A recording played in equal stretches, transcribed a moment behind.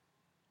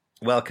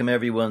Welcome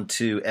everyone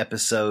to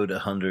episode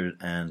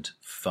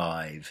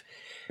 105.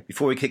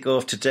 Before we kick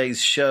off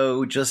today's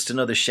show, just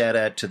another shout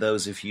out to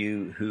those of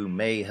you who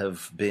may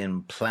have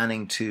been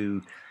planning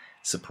to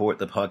support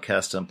the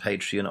podcast on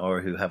Patreon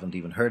or who haven't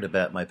even heard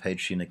about my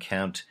Patreon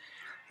account.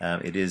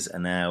 It is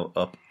now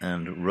up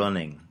and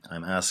running.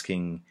 I'm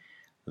asking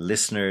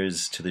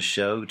listeners to the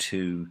show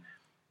to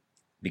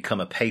become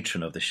a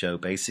patron of the show,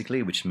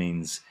 basically, which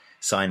means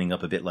signing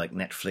up a bit like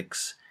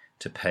Netflix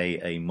to pay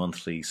a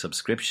monthly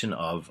subscription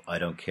of, I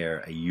don't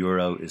care,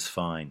 €1 is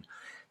fine.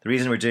 The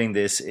reason we're doing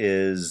this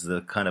is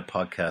the kind of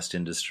podcast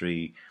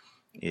industry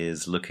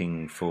is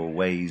looking for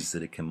ways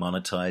that it can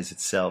monetize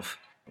itself.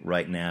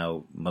 Right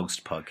now,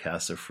 most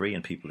podcasts are free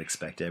and people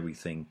expect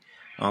everything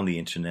on the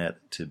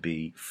internet to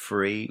be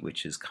free,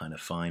 which is kind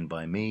of fine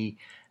by me.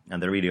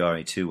 And there really are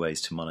only two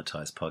ways to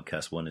monetize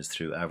podcasts. One is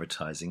through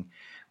advertising,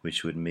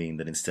 which would mean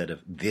that instead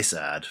of this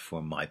ad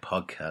for my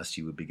podcast,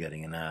 you would be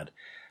getting an ad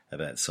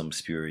about some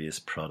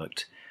spurious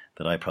product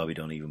that I probably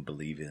don't even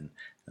believe in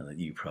and that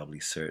you probably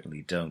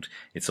certainly don't.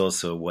 It's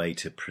also a way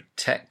to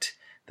protect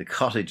the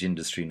cottage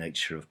industry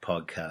nature of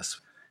podcasts.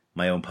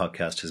 My own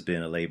podcast has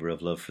been a labor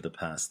of love for the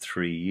past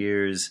 3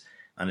 years,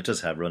 and it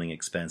does have running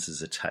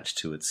expenses attached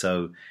to it.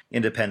 So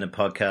independent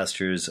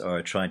podcasters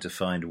are trying to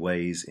find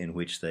ways in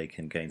which they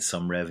can gain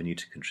some revenue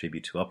to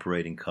contribute to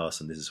operating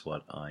costs, and this is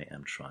what I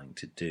am trying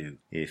to do.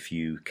 If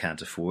you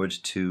can't afford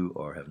to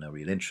or have no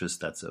real interest,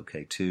 that's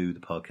okay too. The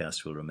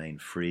podcast will remain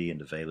free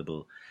and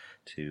available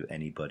to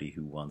anybody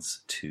who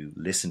wants to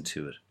listen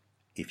to it.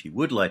 If you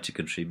would like to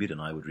contribute,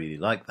 and I would really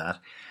like that,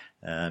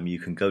 you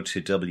can go to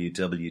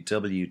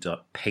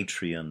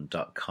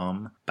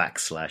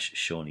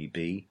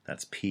www.patreon.com/Seaniebee.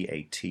 That's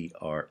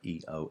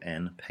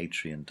Patreon,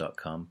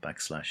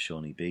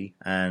 patreon.com/Seaniebee.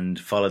 And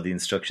follow the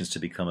instructions to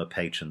become a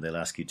patron. They'll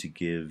ask you to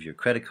give your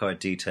credit card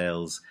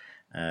details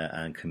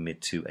and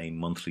commit to a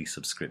monthly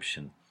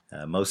subscription.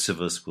 Most of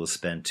us will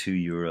spend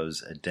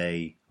 €2 a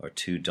day or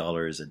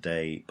 $2 a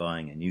day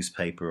buying a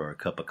newspaper or a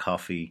cup of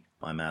coffee.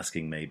 I'm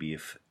asking maybe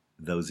if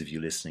those of you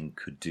listening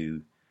could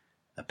do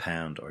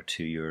 £1 or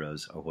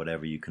 €2 or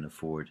whatever you can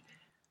afford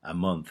a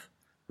month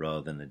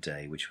rather than a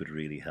day, which would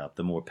really help.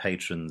 The more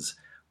patrons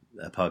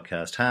a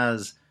podcast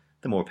has,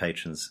 the more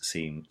patrons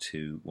seem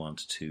to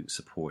want to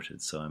support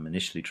it. So I'm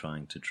initially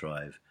trying to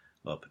drive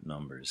up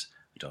numbers.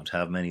 We don't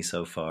have many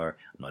so far.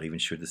 I'm not even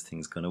sure this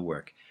thing's going to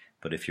work.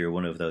 But if you're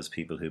one of those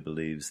people who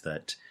believes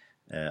that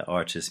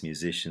artists,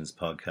 musicians,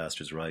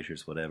 podcasters,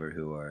 writers, whatever,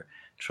 who are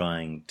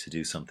trying to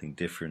do something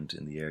different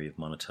in the area of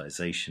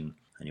monetization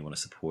and you want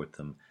to support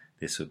them,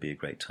 this would be a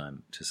great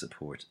time to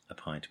support A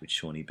Pint with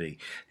Seaniebee.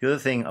 The other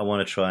thing I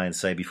want to try and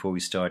say before we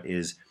start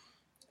is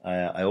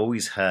I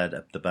always had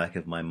at the back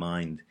of my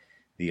mind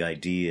the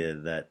idea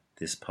that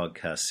this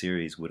podcast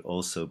series would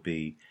also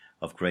be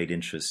of great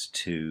interest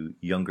to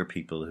younger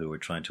people who are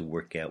trying to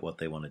work out what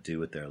they want to do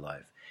with their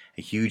life.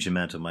 A huge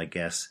amount of my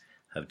guests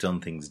have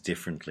done things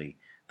differently.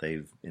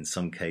 They've, in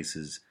some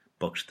cases,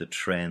 bucked the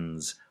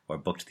trends or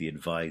bucked the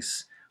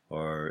advice,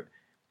 or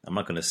I'm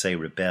not going to say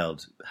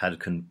rebelled, had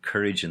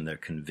courage in their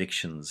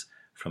convictions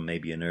from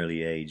maybe an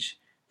early age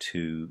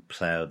to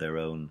plough their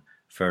own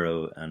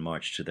furrow and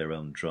march to their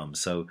own drum.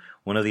 So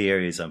one of the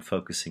areas I'm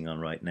focusing on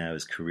right now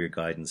is career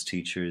guidance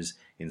teachers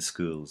in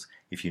schools.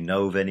 If you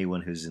know of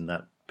anyone who's in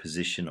that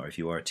position, or if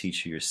you are a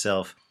teacher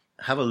yourself,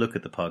 have a look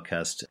at the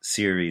podcast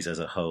series as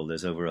a whole.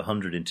 There's over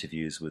 100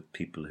 interviews with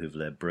people who've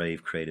led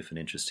brave, creative and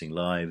interesting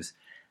lives.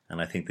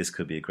 And I think this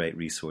could be a great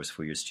resource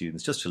for your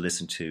students just to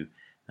listen to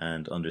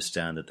and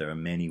understand that there are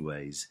many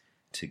ways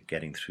to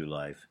getting through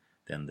life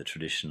than the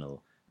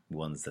traditional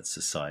ones that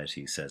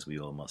society says we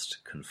all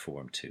must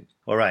conform to.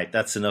 All right,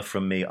 that's enough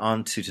from me.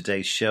 On to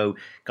today's show. A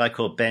guy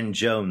called Ben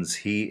Jones.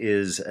 He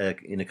is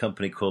in a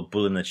company called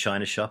Bull in a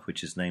China Shop,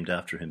 which is named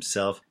after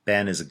himself.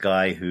 Ben is a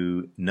guy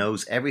who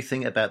knows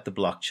everything about the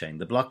blockchain.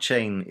 The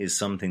blockchain is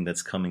something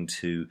that's coming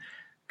to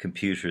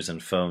computers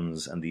and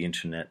phones and the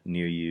internet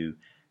near you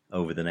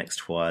over the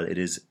next while. It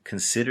is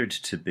considered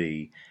to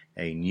be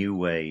a new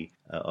way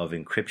of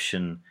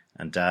encryption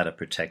and data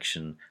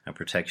protection and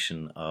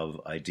protection of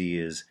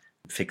ideas,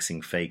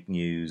 fixing fake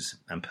news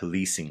and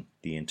policing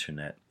the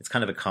internet. It's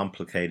kind of a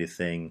complicated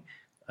thing.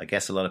 I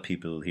guess a lot of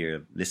people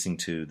here listening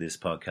to this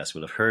podcast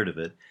will have heard of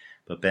it,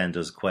 but Ben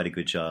does quite a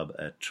good job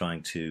at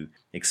trying to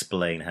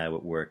explain how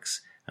it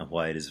works and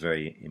why it is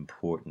very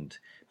important.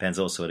 Ben's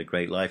also had a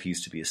great life. He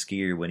used to be a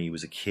skier when he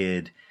was a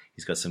kid.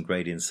 He's got some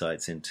great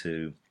insights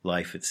into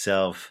life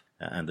itself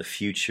and the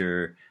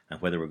future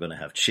and whether we're going to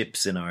have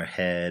chips in our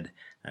head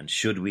and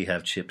should we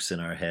have chips in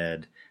our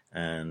head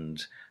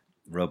and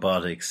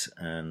robotics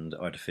and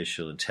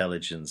artificial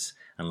intelligence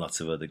and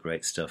lots of other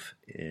great stuff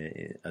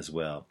as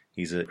well.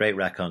 He's a great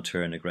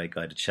raconteur and a great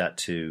guy to chat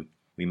to.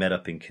 We met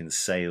up in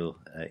Kinsale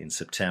in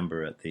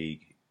September at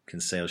the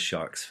Kinsale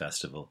Sharks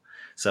Festival.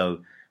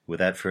 So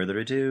without further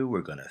ado,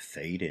 we're going to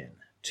fade in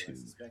to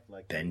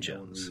Ben Jones. No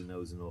one really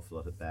knows an awful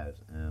lot about.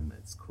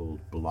 It's called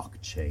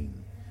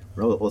blockchain.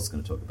 We're also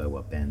going to talk about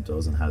what Ben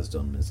does and has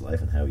done in his life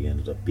and how he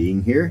ended up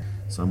being here.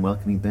 So I'm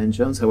welcoming Ben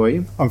Jones. How are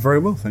you? I'm very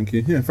well, thank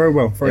you. Yeah, very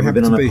well. Very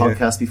happy to be here. Ever been on a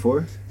podcast here.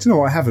 before? Do you know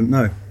what? I haven't,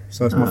 no.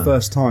 So it's my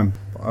first time.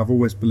 But I've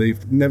always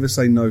believed, never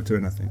say no to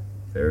anything.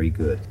 Very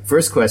good.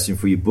 First question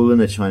for you, Bull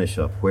in a China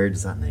Shop. Where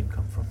does that name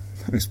come from?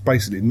 It's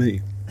basically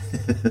me.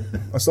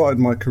 I started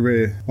my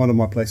career, one of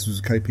my places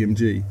was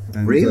KPMG.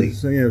 And really?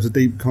 So yeah, it was a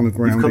deep kind of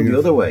grounding. You've come the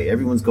other way.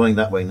 Everyone's going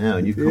that way now,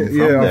 and you've come from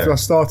there. Yeah, I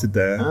started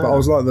there, but I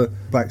was like the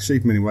black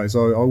sheep in many ways. I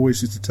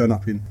always used to turn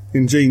up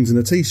in jeans and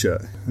a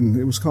t-shirt, and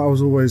I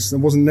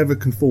wasn't never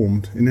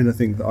conformed in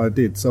anything that I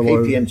did. So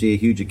KPMG, a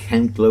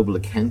huge global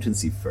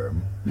accountancy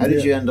firm. How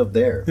did you end up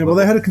there? Yeah, well,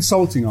 they had a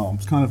consulting arm.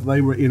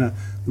 They were in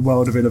the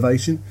world of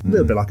innovation, a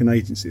little bit like an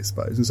agency, I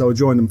suppose, and so I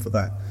joined them for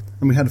that.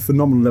 And we had a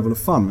phenomenal level of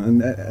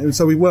fun. And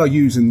so we were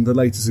using the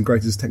latest and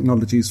greatest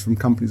technologies from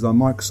companies like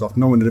Microsoft.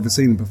 No one had ever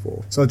seen them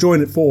before. So I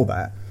joined it for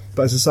that.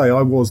 But as I say,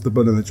 I was the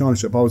bull in the China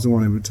Shop. I was the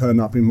one who would turn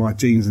up in my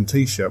jeans and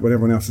T-shirt when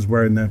everyone else was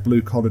wearing their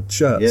blue-collared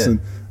shirts. Yeah.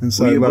 And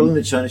so, were you a bull in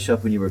the China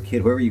Shop when you were a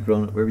kid? Where were you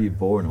growing up? Where were you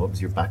born? What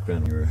was your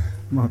background?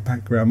 My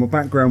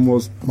background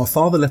was my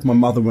father left my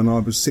mother when I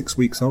was 6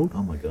 weeks old.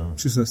 Oh my God!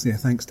 She says, "Yeah,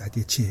 thanks, Dad.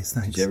 Yeah, cheers,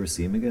 thanks." Did you ever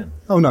see him again?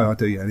 Oh no, I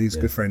do. Yeah, he's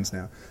good friends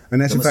now.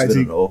 And that's in fact,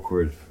 an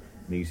awkward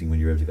meeting when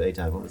you were able to go, "Hey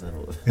Dad, what was that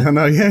all?" I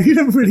know, yeah, you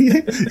never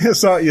really. Yeah,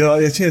 so you're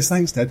like, "Yeah, cheers,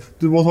 thanks, Dad."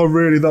 Was I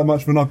really that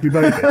much of an ugly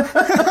baby?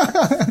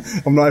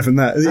 I'm not even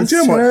that. That's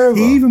terrible.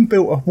 He even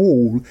built a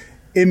wall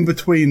in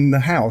between the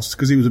house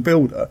because he was a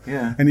builder.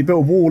 Yeah. And he built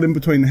a wall in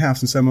between the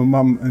house and so my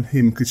mum and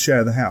him could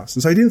share the house.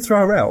 And so he didn't throw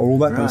her out or all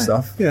that kind of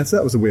stuff. Yeah, so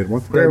that was a weird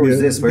one. Where was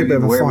this? Where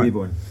were you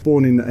born?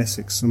 Born in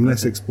Essex. I'm an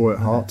Essex boy at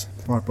heart.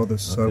 5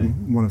 brothers, so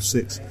I'm one of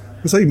 6.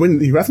 So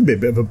you have to be a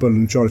bit of a bull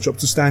in the China Shop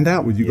to stand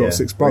out with. You've got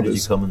 6 brothers. Where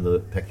did you come in the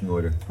pecking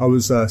order? I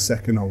was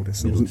second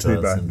oldest. It wasn't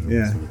too bad.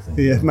 Yeah, sort of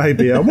yeah,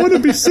 maybe. I want to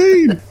be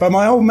seen. But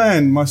my old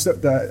man, my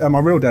stepdad, my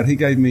real dad, he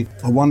gave me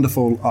a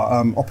wonderful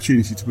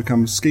opportunity to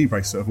become a ski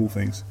racer of all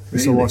things.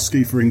 Really? So I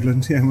ski for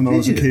England. Yeah, when I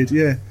was a kid.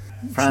 Yeah.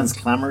 Franz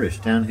Klammerish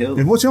downhill.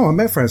 Yeah, I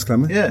met Franz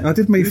Klammer. Yeah, I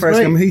did meet Franz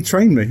Klammer. He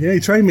trained me. Yeah, he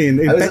trained me in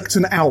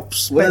Beckton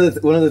Alps. One of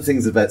the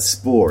things about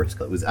sport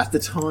was at the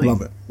time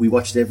Love it. We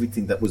watched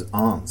everything that was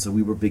on. So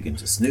we were big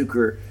into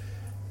snooker,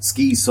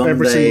 ski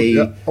Sunday,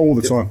 all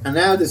the time. And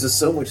now there's just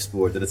so much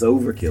sport that it's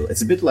overkill.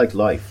 It's a bit like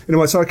life.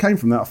 Anyway, so I came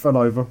from that. I fell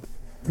over.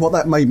 What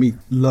that made me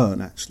learn,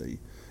 actually,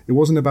 it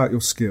wasn't about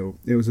your skill.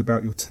 It was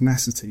about your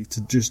tenacity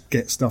to just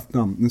get stuff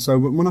done. And so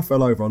when I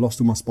fell over, I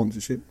lost all my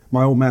sponsorship.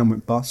 My old man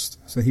went bust,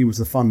 so he was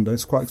the funder.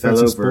 It's quite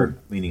expensive sport.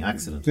 Meaning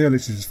accident? Yeah,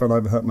 literally just fell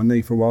over, hurt my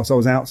knee for a while. So I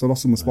was out, so I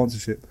lost all my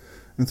sponsorship.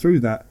 And through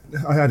that,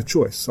 I had a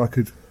choice. I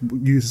could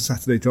use a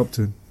Saturday job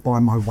to buy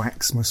my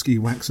wax, my ski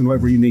wax, and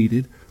whatever he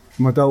needed.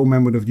 My old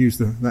man would have used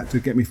that to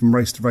get me from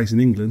race to race in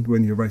England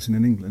when you're racing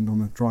in England on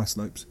the dry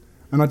slopes.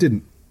 And I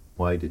didn't.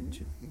 Why didn't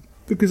you?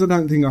 Because I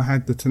don't think I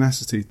had the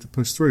tenacity to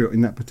push through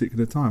in that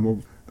particular time. Or,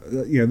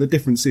 the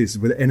difference is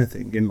with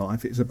anything in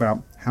life, it's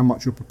about how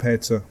much you're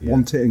prepared to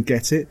want it and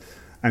get it.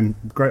 And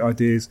great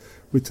ideas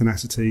with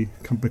tenacity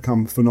can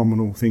become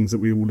phenomenal things that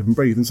we all live and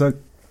breathe. And so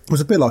it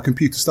was a bit like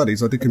computer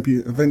studies. I did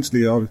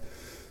eventually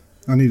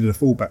I needed a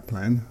fallback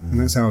plan, and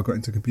that's how I got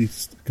into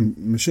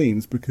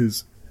machines,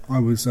 because I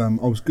was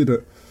good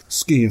at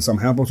skiing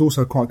somehow, but I was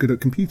also quite good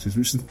at computers,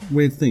 which is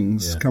weird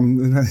things.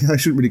 They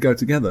shouldn't really go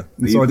together.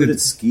 Are you good at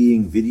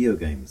skiing video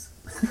games?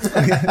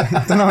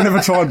 No, I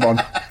never tried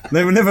one.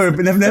 They've never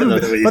been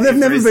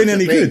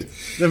any good.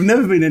 They've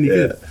never been any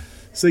good.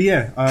 So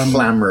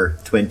Clamor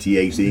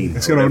 2018.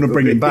 It's going to want to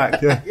bring him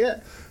back. Yeah. Yeah.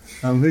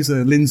 Who's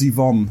Lindsay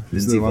Vonn?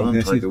 Lindsay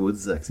Vonn, Tiger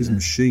Woods' ex. She's a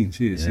machine.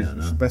 She is. She's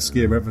the best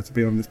skier ever to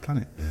be on this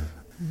planet.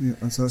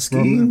 Yeah. So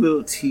skiing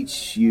will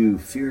teach you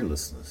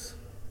fearlessness.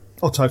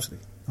 Oh, totally.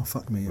 Oh,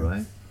 fuck me. Yeah.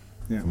 Right?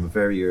 Yeah. From a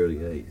very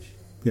early age.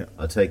 Yeah.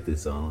 I'll take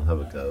this on, I'll have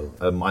a go.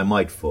 I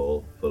might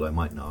fall, but I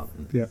might not.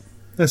 Yeah.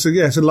 It's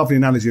a lovely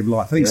analogy of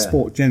life. I think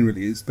sport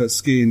generally is, but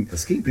skiing.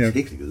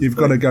 Particularly, you've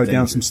got to go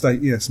down some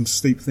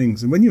steep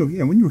things. And when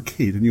you're a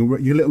kid and your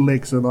little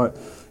legs are like,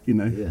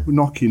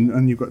 knocking,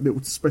 and you've got little,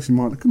 especially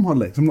look at my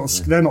legs.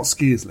 They're not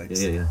skiers'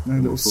 legs. Yeah.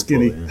 They're little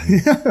skinny.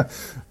 Yeah.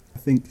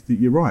 I think that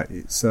you're right.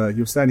 It's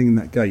you're standing in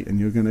that gate and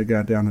you're going to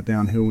go down a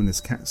downhill in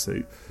this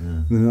catsuit,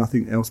 and then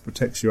nothing else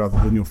protects you other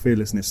than your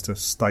fearlessness to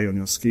stay on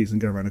your skis and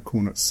go around a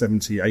corner at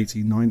 70,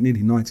 80, 90,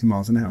 nearly 90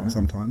 miles an hour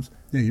sometimes.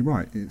 Yeah, you're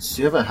right. Do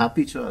you have a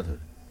happy childhood?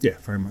 Yeah,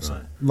 very much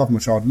so. Love my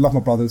child, love my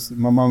brothers.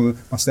 My mum,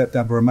 my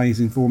stepdad were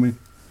amazing for me.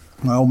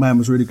 My old man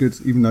was really good,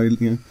 even though,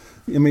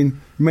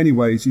 in many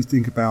ways, you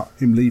think about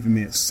him leaving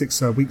me at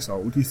 6 weeks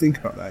old. You think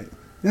about that.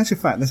 In actual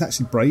fact, that's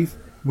actually brave,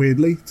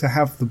 weirdly, to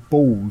have the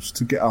balls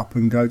to get up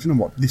and go, do you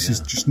know what, this is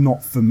just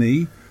not for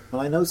me.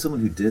 Well, I know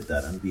someone who did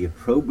that, and the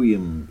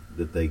opprobrium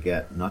that they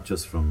get, not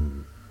just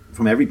from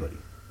everybody,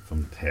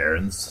 from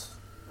parents,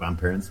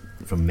 grandparents,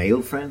 from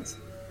male friends.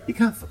 You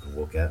can't fucking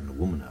walk out on a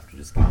woman after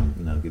just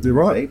giving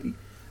her a baby.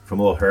 From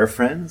all her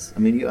friends. I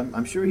mean,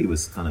 I'm sure he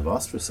was kind of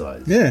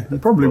ostracized. Yeah, he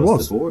probably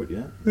was. The board,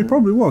 He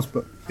probably was,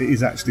 but it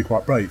is actually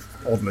quite brave,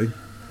 oddly.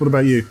 What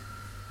about you?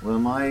 Well,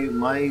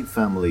 my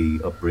family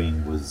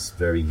upbringing was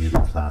very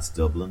middle class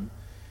Dublin,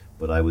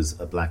 but I was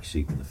a black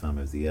sheep in the family.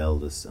 I was the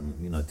eldest,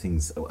 and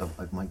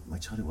my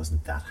childhood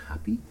wasn't that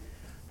happy.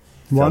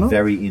 Why Felt not?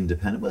 very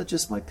independent. Well,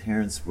 just my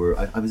parents were.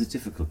 I was a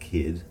difficult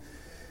kid.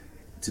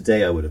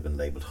 Today I would have been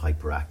labelled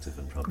hyperactive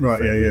and probably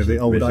Right, the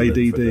old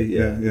ADD.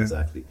 Yeah,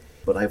 exactly.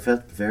 But I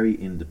felt very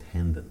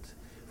independent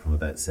from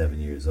about 7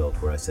 years old,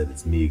 where I said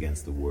it's me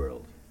against the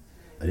world.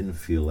 I didn't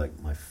feel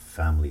like my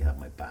family had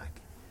my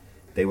back.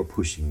 They were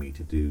pushing me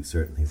to do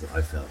certain things that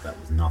I felt that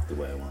was not the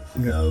way I wanted to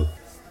go.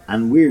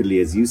 And weirdly,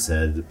 as you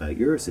said about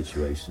your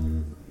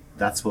situation,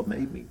 that's what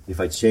made me. If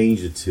I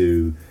changed it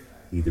to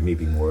either me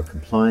being more a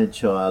compliant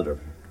child or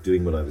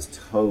doing what I was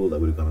told, I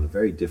would have gone on a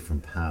very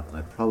different path, and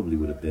I probably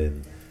would have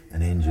been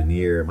an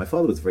engineer. My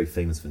father was a very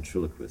famous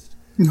ventriloquist.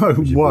 No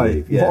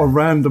way. Yeah. What a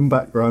random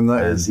background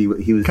that And is. he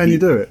was. Can you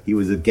do it? He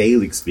was a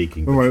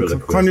Gaelic-speaking Oh,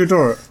 ventriloquist. can you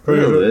do it? A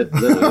little bit.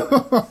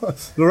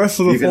 The rest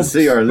of the You can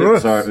see our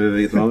lips aren't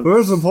moving at the moment. The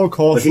rest of the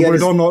podcast, But he had we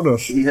his- don't know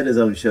this. He had his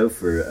own show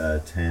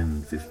for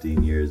 10,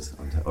 15 years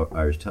on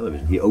Irish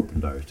television. He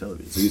opened Irish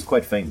television, so he was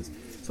quite famous.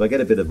 So I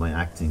get a bit of my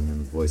acting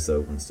and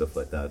voiceover and stuff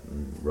like that,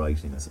 and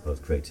writing, I suppose,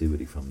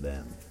 creativity from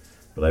them.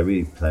 But I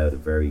really ploughed a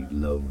very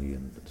lonely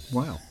and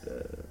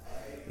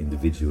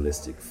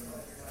individualistic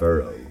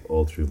furrow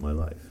all through my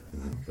life.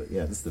 But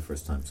yeah, this is the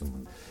first time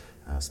someone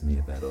asked me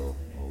about all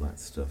that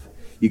stuff.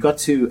 You got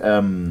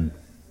to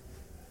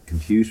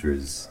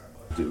computers.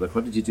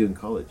 What did you do in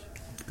college?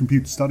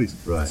 Computer studies.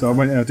 Right. So I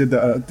went. I did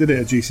that. Did it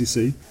at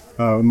GCC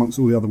amongst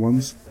all the other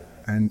ones,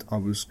 and I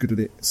was good at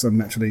it. So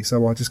naturally,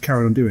 so I just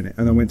carried on doing it,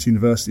 and I went to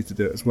university to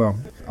do it as well.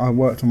 I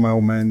worked on my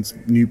old man's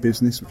new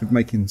business, which was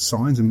making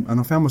signs, and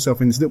I found myself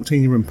in this little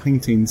teeny room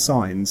painting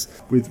signs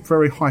with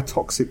very high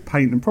toxic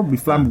paint and probably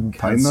flammable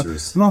paint.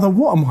 Cancerous. And I thought,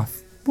 what am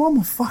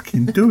I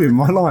fucking doing in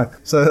my life?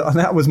 So and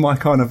that was my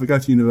kind of go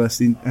to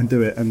university and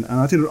do it, and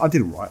I did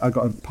all right. I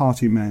got a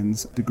party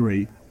man's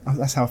degree.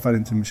 That's how I fell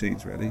into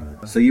machines, really.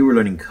 So you were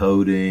learning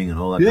coding and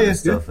all that kind of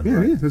stuff.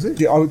 That's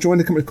it. I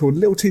joined a company called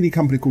little teeny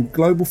company called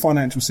Global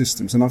Financial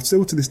Systems, and I've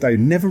still to this day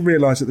never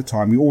realised at the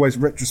time.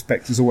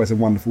 Retrospect is always a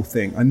wonderful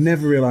thing. I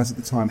never realised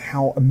at the time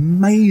how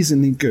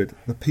amazingly good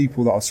the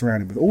people that I was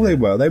surrounded with. All they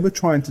were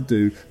trying to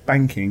do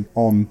banking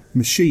on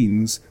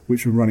machines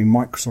which were running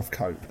Microsoft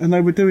code, and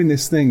they were doing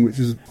this thing which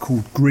is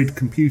called grid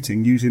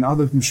computing, using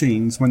other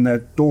machines when they're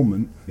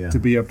dormant to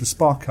be able to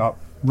spark up,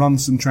 run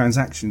some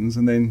transactions,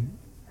 and then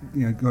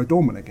go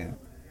dormant again.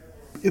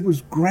 It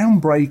was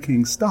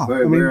groundbreaking stuff.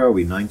 Where are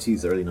we?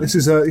 90s, early 90s?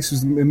 This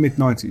is mid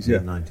 90s, yeah.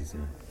 Mid 90s,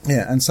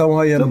 Yeah, and so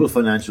I Global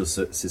Financial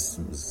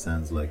Systems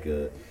sounds like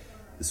a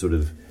sort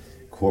of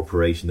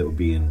corporation that would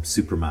be in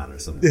Superman or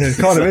something. Yeah, it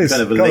kind of is.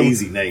 Kind of a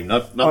lazy name,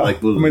 not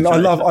like Bull.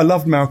 I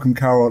love Malcolm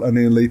Carroll and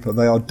Ian Leeper.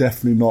 They are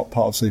definitely not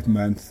part of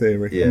Superman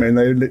theory. Yeah. I mean,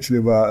 they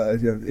literally were.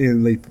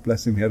 Ian Leeper,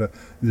 bless him, he had a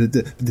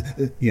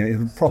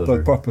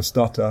proper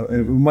stutter,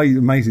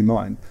 amazing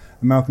mind.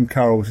 And Malcolm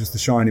Carroll was just the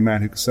shiny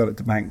man who could sell it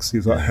to banks. He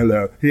was like,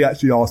 hello. He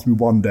actually asked me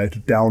one day to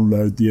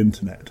download the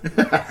internet.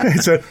 He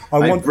said,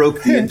 I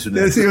broke the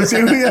internet. It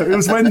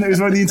was when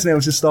the internet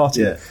was just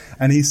starting. Yeah.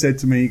 And he said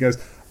to me, he goes,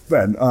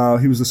 Ben,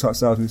 he was a such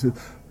salesman, he said,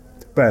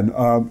 Ben,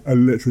 I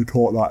literally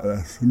talk like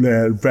this.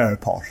 They're very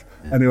posh.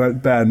 Yeah. And he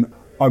went, Ben,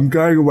 I'm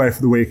going away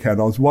for the weekend.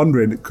 I was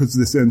wondering, because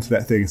this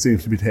internet thing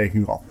seems to be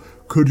taking off,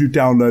 could you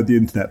download the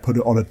internet, put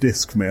it on a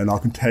disc for me, and I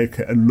can take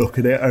it and look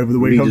at it over the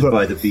weekend? Read it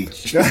by the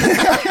beach.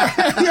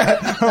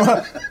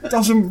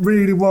 Doesn't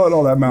really work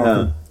like that,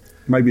 Malcolm. No.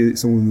 Maybe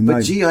it's all in the name.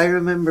 But gee, I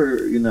remember,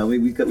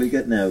 we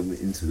get now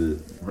into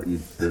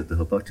the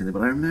whole blockchain thing.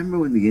 But I remember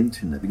when the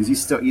internet, because you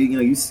start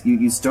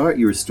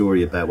your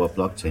story about what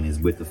blockchain is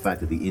with the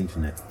fact that the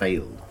internet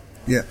failed.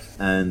 Yeah.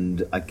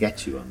 And I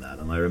get you on that.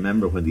 And I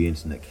remember when the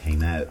internet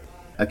came out.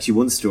 Actually,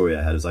 one story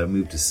I had is I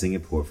moved to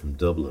Singapore from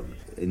Dublin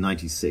in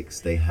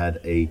 '96. They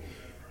had a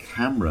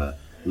camera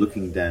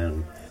looking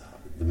down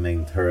the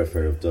main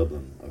thoroughfare of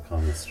Dublin,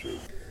 O'Connell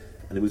Street,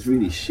 and it was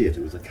really shit.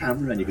 It was a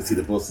camera, and you could see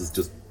the buses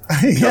just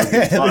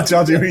the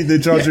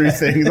judgery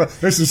thing.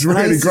 This is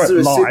really great. Sort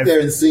of live. Sit there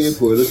in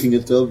Singapore, looking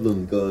at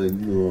Dublin,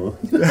 going, "Oh."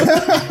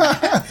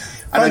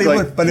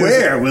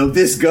 Where will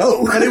this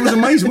go? And it was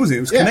amazing, wasn't it?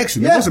 It was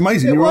connection. It was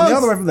amazing. You were on the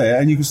other end there,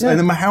 and you could.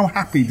 And how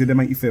happy did it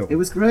make you feel? It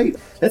was great.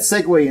 Let's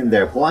segue in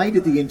there. Why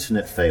did the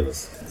internet fail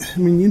us? I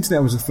mean, the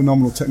internet was a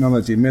phenomenal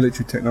technology,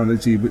 military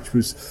technology, which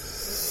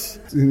was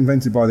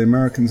invented by the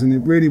Americans, and it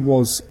really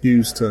was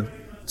used to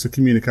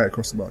communicate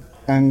across the world.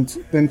 And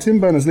then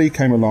Tim Berners-Lee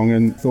came along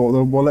and thought,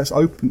 well, let's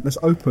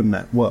open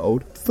that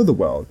world for the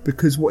world,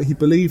 because what he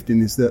believed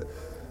in is that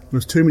there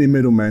was too many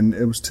middlemen,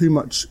 there was too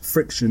much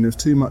friction, there was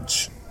too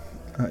much.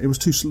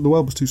 The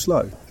world was too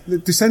slow. The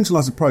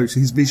decentralised approach,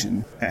 his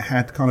vision, it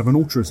had kind of an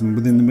altruism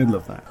within the middle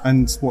of that.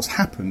 And what's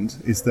happened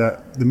is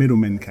that the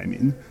middlemen came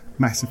in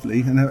massively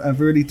and have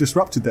really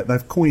disrupted that.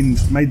 They've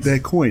made their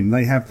coin.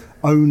 They have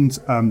owned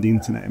the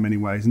internet in many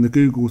ways. And the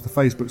Googles, the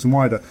Facebooks and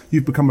wider,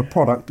 you've become a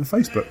product of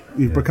Facebook.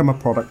 You've become a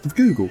product of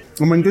Google.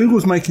 And when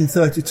Google's making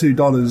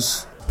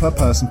 $32 per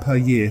person per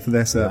year for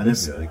their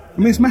service. I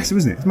mean, it's massive,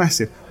 isn't it? It's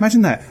massive.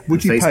 Imagine that.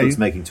 Would you Facebook's pay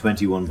making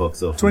 $21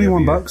 off?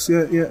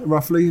 $21, yeah,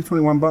 roughly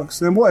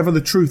 $21. And whatever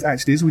the truth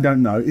actually is, we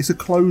don't know. It's a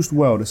closed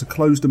world. It's a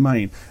closed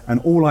domain. And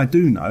all I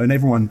do know, and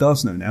everyone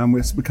does know now, and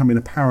it's becoming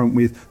apparent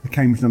with the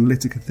Cambridge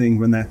Analytica thing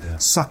when they're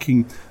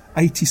sucking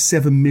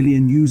 87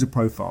 million user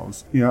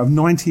profiles, of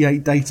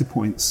 98 data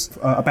points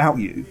about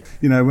you.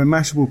 When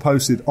Mashable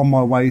posted "On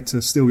my way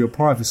to steal your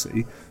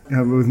privacy"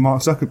 with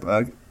Mark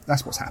Zuckerberg,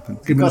 that's what's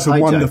happened. Given us a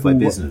wonderful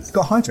business.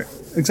 Got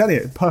hijacked.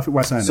 Exactly, perfect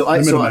way of saying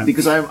it.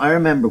 Because I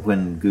remember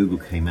when Google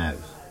came out,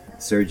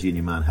 Sergey and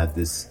your man had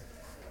this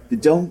 "the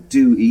don't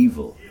do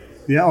evil"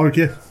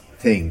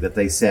 thing that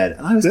they said,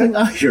 and I was like,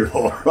 "Oh, you're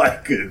all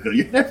right, Google.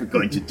 You're never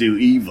going to do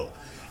evil."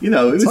 It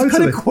was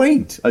kind of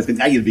quaint. I was going,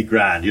 you'll be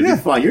grand, you'll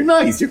be fine, you're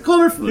nice, you're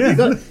colourful,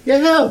 you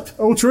help.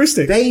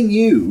 Altruistic. They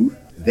knew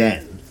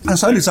then. And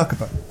so did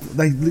Zuckerberg.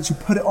 They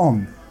literally put it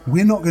on.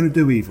 We're not going to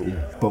do evil,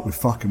 but we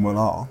fucking well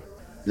are.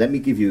 Let me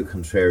give you a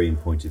contrarian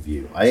point of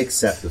view. I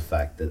accept the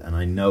fact that, and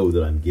I know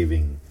that I'm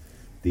giving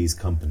these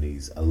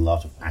companies a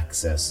lot of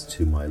access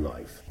to my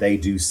life. They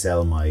do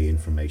sell my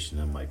information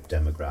and my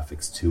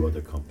demographics to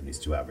other companies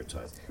to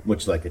advertise,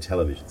 much like a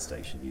television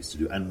station used to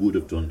do, and would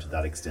have done to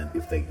that extent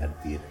if they had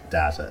the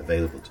data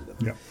available to them.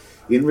 Yeah.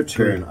 In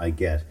return, I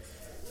get,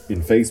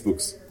 in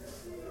Facebook's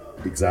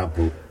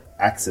example,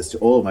 access to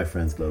all of my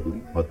friends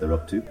globally, what they're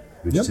up to,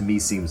 which to me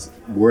seems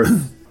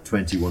worth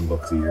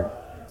 $21 a year.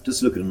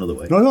 Just look at it another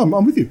way. No,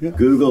 I'm with you. Yeah.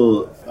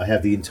 Google, I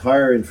have the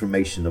entire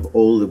information of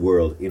all the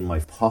world in my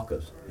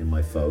pocket, in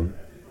my phone,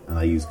 and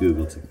I use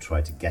Google to try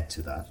to get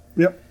to that.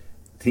 Yep.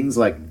 Things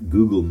like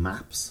Google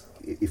Maps.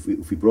 If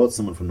we brought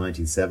someone from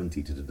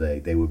 1970 to today,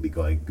 they would be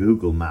going,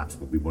 Google Maps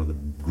would be one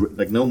of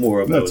the... no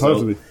more of those. No,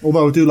 totally.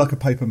 Although I do like a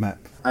paper map.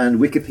 And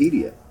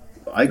Wikipedia.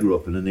 I grew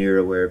up in an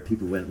era where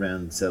people went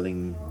around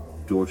selling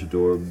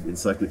door-to-door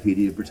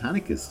Encyclopedia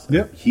Britannicas.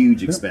 Yep.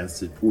 Huge expense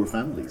to poor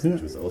families,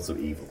 which was also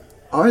evil.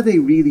 Are they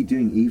really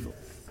doing evil?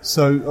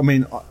 So, I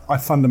mean, I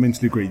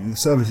fundamentally agree. The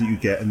service that you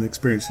get and the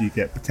experience that you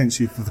get,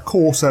 potentially for the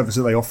core service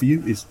that they offer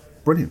you, is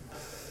brilliant.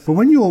 But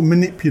when you're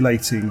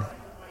manipulating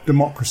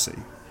democracy,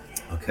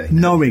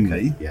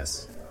 knowingly,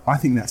 yes, I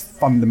think that's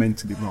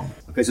fundamentally wrong.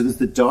 Okay, so there's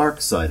the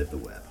dark side of the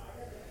web.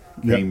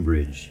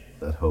 Cambridge,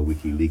 that whole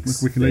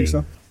WikiLeaks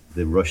thing,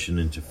 the Russian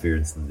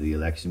interference in the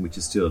election, which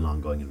is still an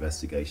ongoing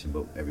investigation,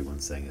 but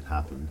everyone's saying it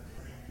happened.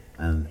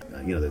 And,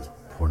 there's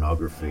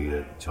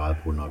pornography, child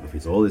pornography,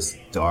 it's all this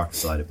dark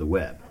side of the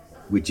web,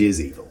 which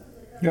is evil.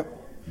 Yep.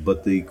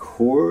 But the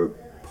core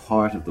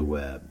part of the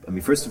web, I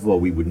mean, first of all,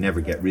 we would never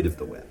get rid of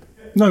the web.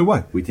 No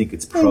way. We think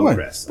it's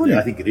progress. No way.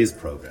 I think it is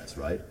progress,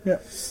 right? Yeah.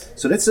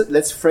 So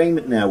let's frame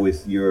it now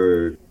with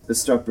let's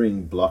start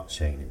bringing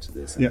blockchain into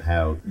this and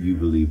how you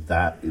believe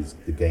that is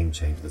the game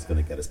changer that's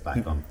going to get us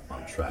back on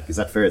track. Is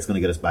that fair? It's going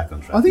to get us back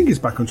on track. I think it's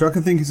back on track. I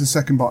think it's the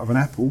second bite of an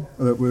apple.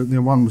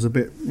 One was a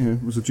bit,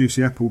 was a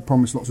juicy apple,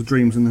 promised lots of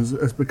dreams, and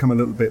has become a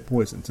little bit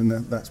poisoned. And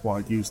that's why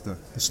I used the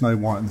Snow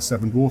White and the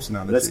Seven Dwarfs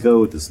analogy. Let's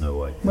go with the Snow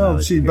White. Well,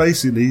 she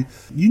basically,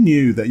 you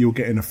knew that you're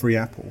getting a free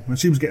apple. And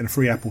she was getting a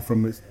free apple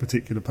from this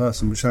particular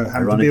person, which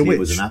happened to be a witch. It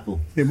was an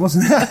apple. It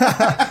wasn't.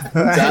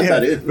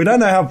 We don't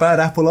know how bad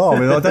Apple are.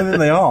 I don't think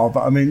they are,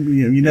 but I mean,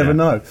 you never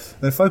know.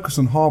 They're focused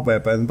on hardware,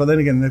 but then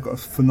again, they've got a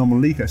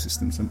phenomenal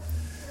ecosystem. So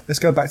let's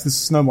go back to the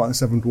Snow White and the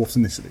Seven Dwarfs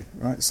initially,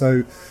 right?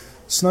 So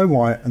Snow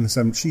White and the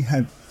Seven, she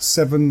had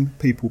 7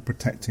 people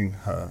protecting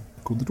her,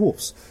 called the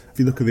dwarfs. If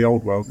you look at the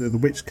old world, the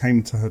witch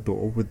came to her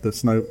door with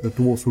the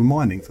dwarfs were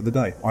mining for the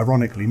day.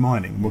 Ironically,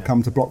 mining. We'll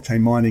come to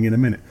blockchain mining in a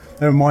minute.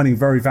 They were mining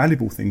very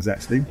valuable things,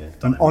 actually.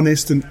 An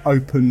honest and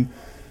open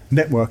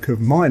network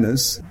of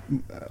miners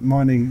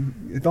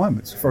mining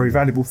diamonds, very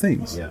valuable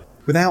things. Yeah.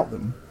 Without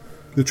them,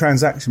 the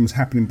transaction was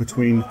happening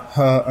between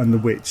her and the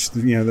witch.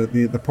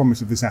 The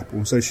promise of this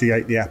apple. So she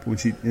ate the apple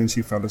and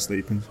she fell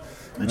asleep. And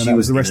she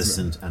was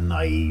innocent and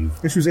naive.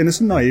 She was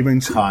innocent, naive,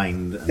 and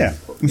kind.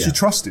 And she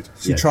trusted.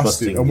 She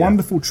trusted. A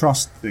wonderful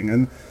trust thing,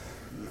 and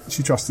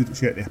she trusted.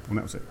 She ate the apple, and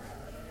that was it.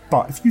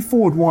 But if you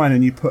forward wine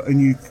and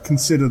you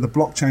consider the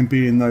blockchain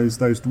being those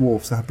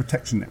dwarfs that have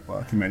protection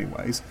network in many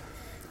ways,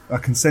 a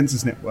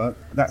consensus network,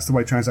 that's the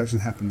way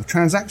transactions happen. The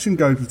transaction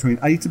goes between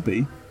A to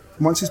B.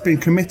 Once it's been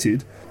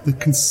committed, the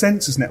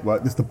consensus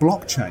network, the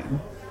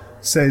blockchain,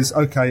 says,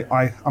 okay,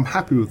 I'm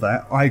happy with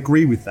that. I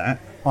agree with that.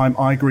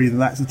 I agree that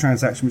that's a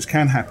transaction which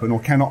can happen or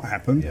cannot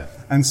happen. Yeah.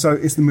 And so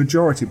it's the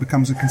majority. It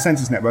becomes a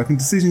consensus network, and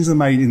decisions are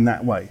made in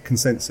that way,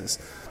 consensus.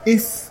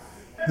 If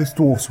the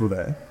dwarfs were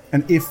there,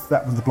 and if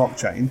that was the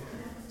blockchain,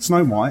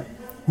 Snow White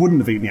wouldn't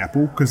have eaten the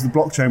apple because the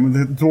blockchain,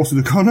 the dwarfs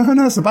would have gone,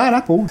 no, it's a bad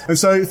apple. And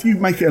so if you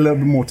make it a little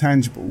bit more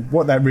tangible,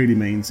 what that really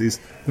means is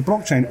the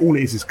blockchain, all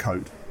it is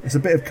code. It's a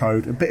bit of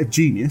code, a bit of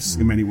genius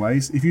in many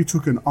ways. If you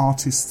took an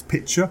artist's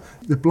picture,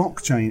 the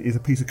blockchain is a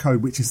piece of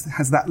code which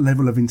has that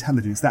level of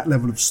intelligence, that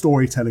level of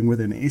storytelling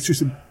within it. It's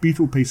just a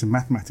beautiful piece of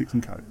mathematics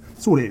and code.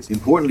 That's all it is.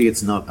 Importantly,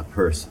 it's not a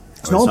person.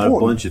 It's not a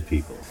bunch of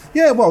people.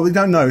 Yeah, well, we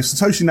don't know.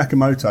 Satoshi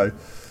Nakamoto,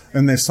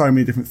 and there's so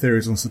many different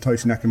theories on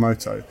Satoshi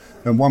Nakamoto.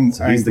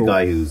 And he's the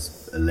guy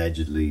who's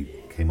allegedly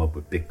came up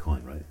with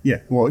Bitcoin, right?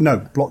 Yeah, well, no,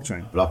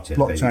 blockchain. Blockchain.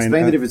 Okay.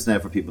 Explain the difference now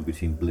for people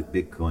between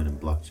Bitcoin and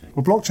blockchain.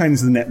 Well, blockchain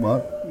is the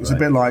network. It's a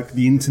bit like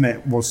the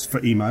internet was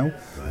for email.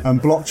 Right.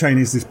 And blockchain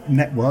is this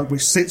network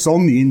which sits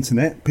on the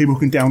internet. People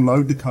can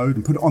download the code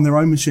and put it on their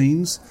own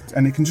machines,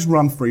 and it can just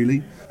run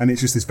freely. And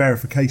it's just this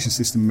verification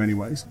system in many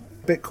ways.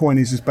 Bitcoin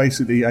is just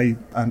basically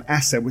an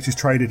asset which is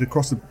traded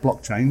across the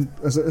blockchain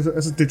as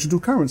a digital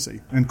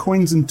currency. And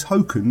coins and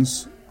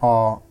tokens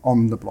are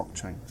on the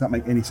blockchain. Does that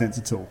make any sense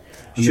at all?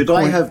 And Should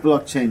I have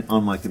blockchain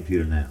on my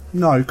computer now?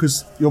 No,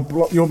 because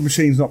your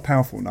machine's not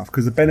powerful enough.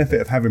 Because the benefit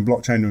of having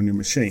blockchain on your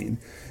machine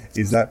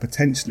is that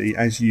potentially,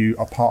 as you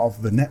are part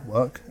of the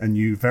network and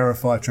you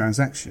verify a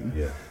transaction,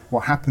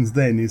 what happens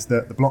then is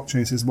that the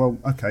blockchain says, well,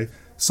 okay,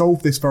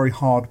 solve this very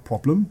hard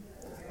problem,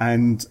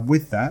 and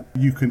with that,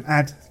 you can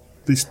add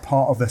this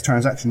part of the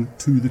transaction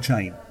to the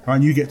chain, right?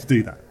 And you get to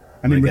do that.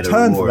 And in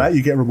return for that,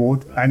 you get a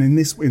reward. And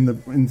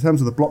in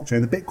terms of the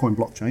blockchain, the Bitcoin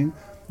blockchain,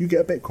 you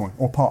get a Bitcoin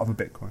or part of a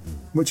Bitcoin,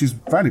 which is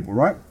valuable,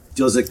 right?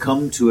 Does it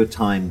come to a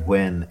time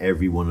when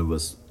every one of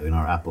us in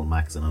our Apple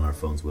Macs and on our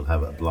phones will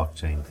have a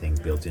blockchain thing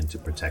built in to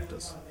protect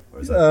us?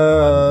 Or is that am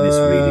I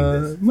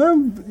misreading this?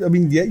 Well, I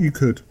mean, yeah, you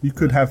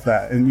could have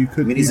that, and you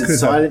could. I mean, is it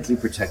silently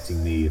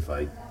protecting me if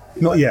I?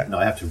 Not yet. No,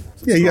 I have to.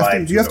 Yeah,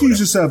 you have to use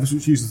a service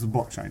which uses the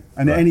blockchain,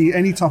 and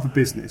any type of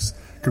business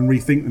can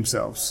rethink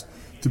themselves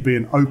to be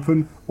an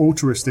open,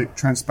 altruistic,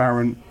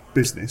 transparent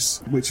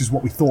business, which is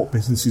what we thought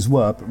businesses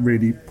were, but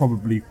really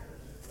probably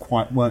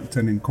weren't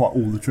telling quite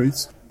all the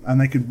truths.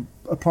 And they can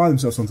apply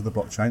themselves onto the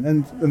blockchain,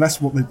 and that's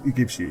what it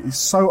gives you. It's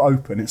so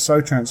open, it's so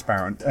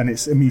transparent, and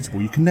it's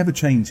immutable. You can never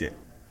change it.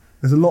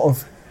 There's a lot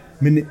of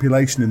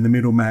manipulation in the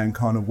middleman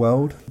kind of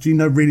world. Do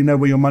you really know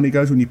where your money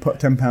goes when you put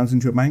 £10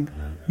 into your bank?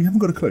 No. You haven't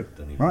got a clue,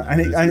 right?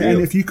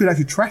 And if you could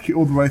actually track it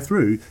all the way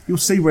through, you'll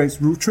see where it's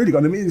truly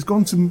gone. I mean, it's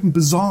gone to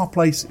bizarre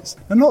places.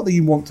 And not that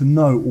you want to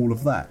know all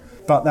of that,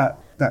 but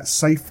that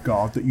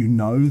safeguard that you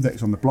know that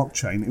it's on the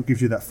blockchain, it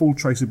gives you that full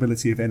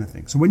traceability of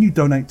anything. So when you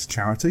donate to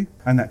charity,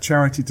 and that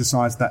charity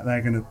decides that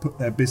they're going to put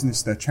their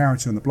business, their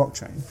charity on the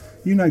blockchain,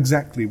 you know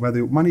exactly where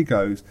the money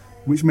goes,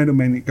 which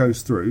middleman it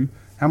goes through,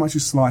 how much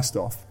is sliced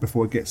off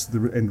before it gets to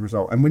the end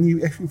result. And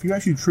if you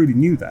actually truly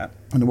knew that,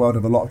 in the world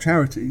of a lot of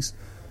charities,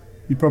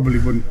 you probably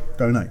wouldn't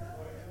donate.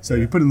 So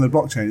you put it in the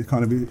blockchain, it's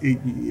kind of,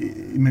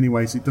 in many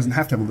ways, it doesn't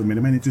have to have all the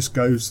middlemen, it just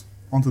goes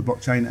onto the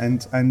blockchain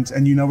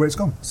and you know where it's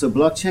gone. So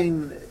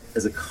blockchain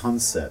as a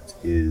concept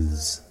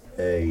is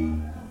a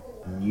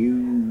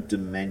new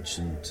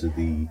dimension to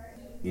the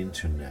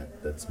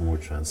internet that's more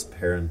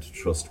transparent,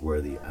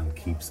 trustworthy, and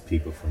keeps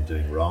people from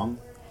doing wrong?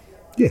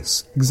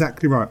 Yes,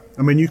 exactly right.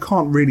 I mean, you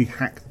can't really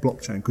hack the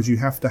blockchain because you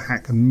have to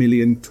hack 1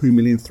 million, 2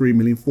 million, 3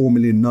 million, 4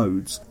 million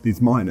nodes,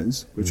 these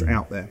miners, which are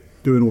out there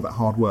doing all that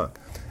hard work.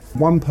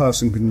 One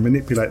person can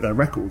manipulate their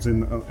records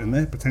in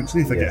there,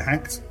 potentially, if they get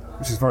hacked,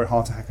 which is very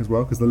hard to hack as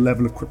well because the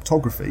level of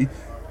cryptography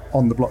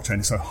on the blockchain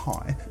is so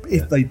high. But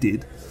if they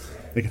did,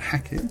 they could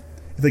hack it.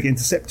 If they get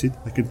intercepted,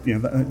 they could,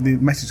 the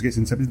message gets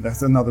intercepted,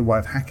 that's another way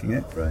of hacking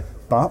it. Right.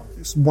 But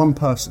it's one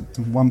person,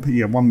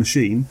 one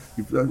machine.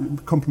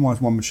 You've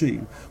compromised one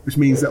machine, which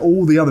means that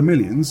all the other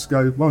millions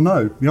go, well,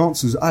 no, the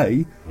answer's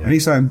A, and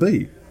he's saying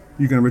B.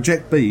 You're going to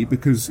reject B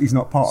because he's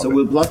not part of it. So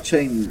will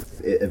blockchain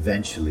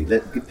eventually,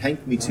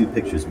 paint me two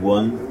pictures.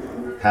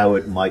 One, how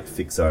it might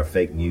fix our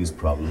fake news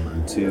problem,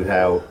 and two,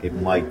 how it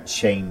might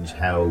change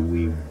how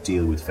we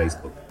deal with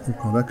Facebook.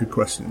 Oh, they're good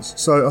questions.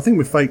 So I think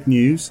with fake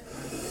news,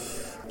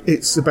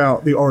 it's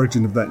about the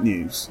origin of that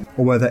news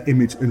or where that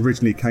image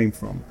originally came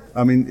from.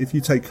 I mean, if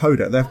you take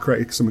Kodak, they've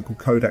created something called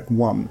Kodak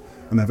One,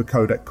 and they have a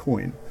Kodak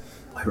coin.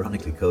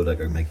 Ironically, Kodak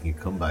are making a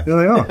comeback. Yeah,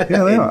 they are.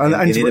 Yeah, they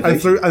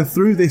are. And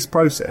through this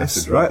process,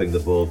 after dropping the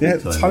ball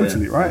big time,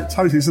 totally, right?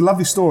 Totally. It's a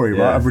lovely story,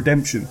 right, of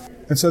redemption.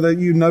 And so that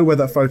you know where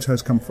that photo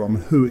has come from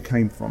and who it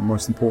came from,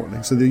 most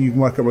importantly, so that you can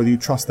work out whether you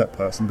trust that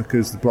person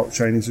because the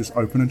blockchain is just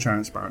open and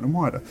transparent and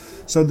wider.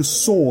 So the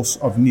source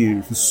of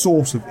news, the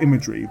source of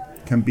imagery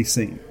can be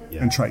seen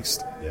and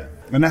traced. Yeah.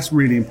 And that's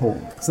really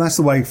important. So that's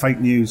the way fake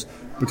news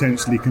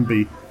potentially can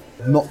be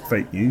not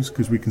fake news,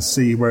 because we can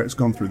see where it's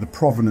gone through, the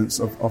provenance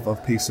of a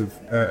piece of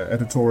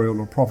editorial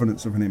or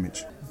provenance of an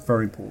image.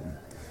 Very important.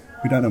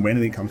 We don't know where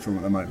anything comes from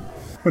at the moment.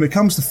 When it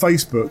comes to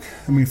Facebook,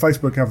 I mean,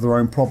 Facebook have their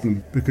own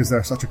problem because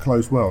they're such a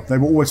closed world. They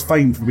were always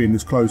famed for being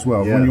this closed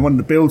world when you wanted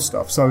to build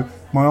stuff. So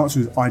my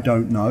answer is I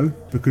don't know,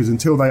 because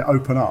until they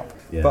open up.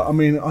 Yeah. But I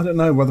mean, I don't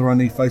know whether I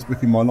need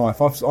Facebook in my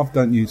life. I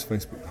don't use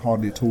Facebook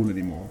hardly at all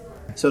anymore.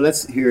 So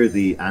let's hear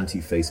the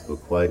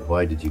anti-Facebook.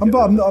 Why did you? I'm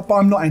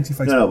not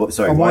anti-Facebook. No, but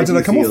sorry. Why did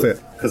I come off it?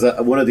 Because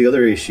one of the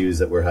other issues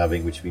that we're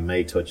having, which we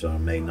may touch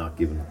on, may not,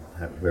 given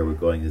where we're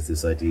going, is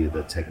this idea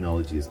that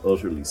technology is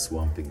utterly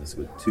swamping us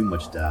with too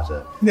much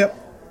data.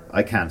 Yep.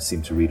 I can't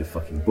seem to read a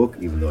fucking book,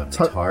 even though I'm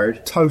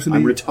retired. Totally.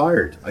 I'm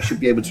retired. I should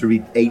be able to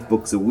read 8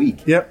 books a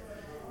week. Yep.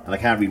 And I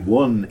can't read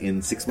one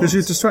in 6 months. Because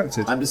you're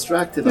distracted. I'm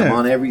distracted. Yeah. I'm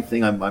on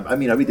everything. I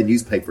read the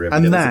newspaper every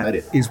day. And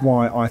that is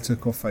why I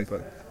took off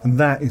Facebook. And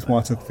that is why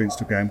I took off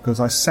Instagram, because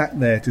I sat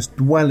there just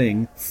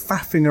dwelling,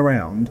 faffing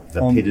around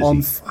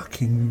on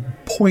fucking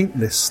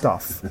pointless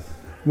stuff.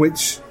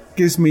 which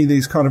gives me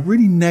these kind of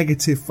really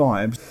negative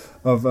vibes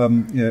of,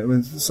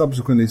 when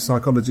subsequently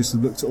psychologists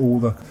have looked at all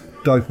the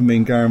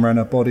dopamine going around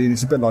our body, and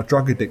it's a bit like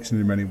drug addiction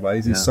in many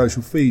ways. It's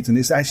social feeds, and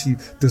it's actually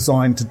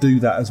designed to do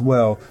that as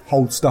well,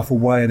 hold stuff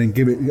away and then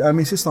give it. I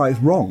mean, it's just like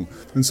it's wrong.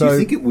 And so, do you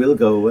think it will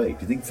go away? Do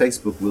you think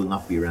Facebook will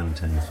not be around in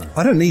 10 years' time?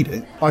 I don't need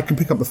it. I can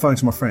pick up the phone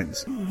to my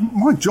friends.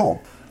 My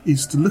job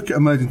is to look at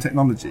emerging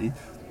technology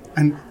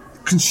and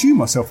consume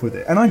myself with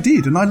it, and I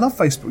did, and I love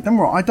Facebook. Don't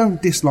worry, I don't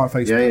dislike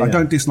Facebook. I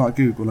don't dislike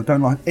Google. I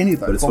don't like any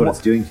of that. But it's what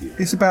it's doing to you.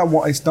 It's about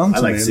what it's done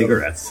to me. I like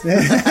cigarettes.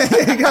 There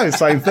you go,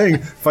 same thing.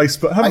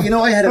 Facebook. I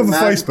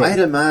had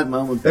a mad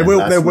moment.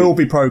 There will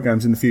be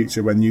programs in the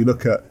future when you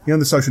look at,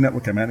 the social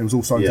network came out. It was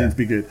all starting to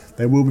be good.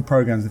 There will be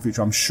programs in the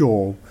future, I'm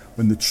sure,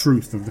 when the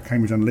truth of the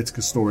Cambridge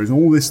Analytica stories and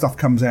all this stuff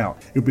comes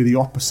out. It'll be the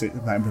opposite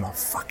of that, and be like,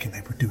 fucking,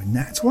 they were doing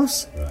that to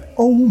us. Right.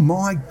 Oh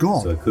my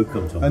god! So it could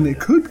come to and it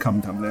could come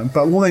down.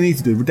 But all they need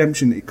to do,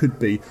 redemption, it could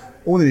be.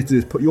 All they need to do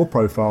is put your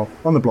profile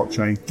on the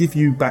blockchain, give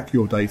you back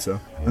your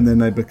data, and then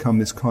they become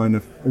this kind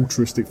of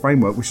altruistic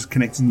framework, which is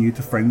connecting you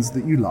to friends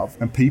that you love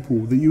and people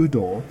that you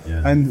adore.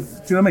 Yeah. And do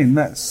you know what I mean?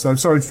 That's so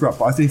sorry to interrupt,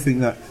 but I do think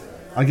that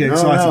I get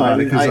excited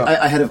about it because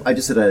I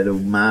just said I had a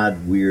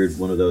mad, weird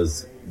one of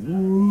those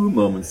woo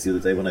moments the other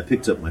day when I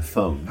picked up my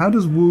phone. How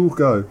does woo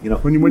go?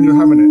 When you're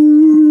having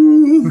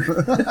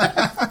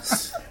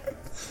it.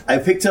 I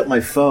picked up my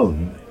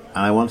phone and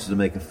I wanted to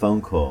make a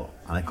phone call,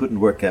 and I couldn't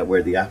work out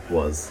where the app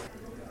was.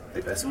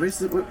 I said,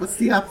 what's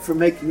the app for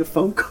making a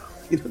phone call?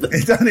 You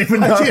don't even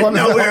know, I didn't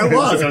know where it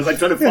was. I was like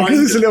trying to find it.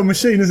 Because it's a little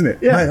machine, isn't it?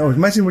 Yeah. Mate,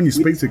 imagine when you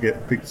speak to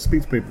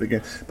people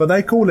again. But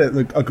they call it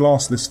a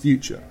glassless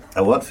future.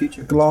 A what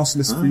future?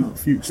 Glassless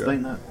future.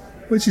 Explain that.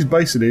 Which is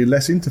basically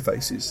less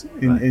interfaces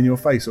in your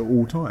face at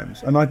all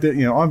times. And I did,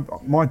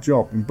 my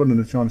job in Bull in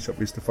the China Shop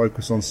is to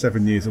focus on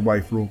 7 years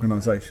away for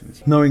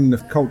organisations, knowing the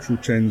cultural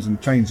trends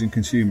and changing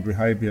consumer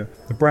behaviour,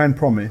 the brand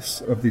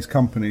promise of these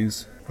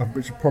companies,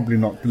 which are probably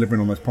not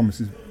delivering on those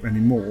promises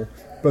anymore,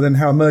 but then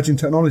how emerging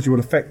technology will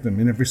affect them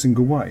in every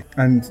single way.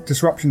 And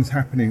disruption is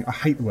happening. I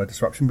hate the word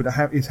disruption, but it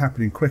is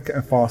happening quicker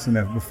and faster than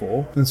ever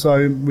before. And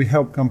so we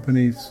help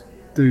companies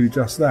do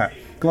just that.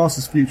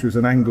 Glassless Future is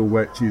an angle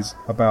which is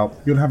about,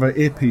 you'll have an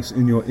earpiece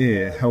in your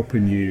ear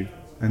helping you,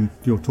 and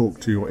you'll talk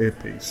to your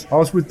earpiece. I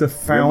was with the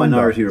founder... We're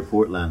Minority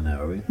Report land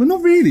now, are we? Well,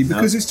 not really,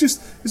 because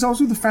I was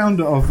with the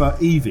founder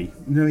of Evie.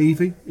 You know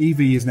Evie?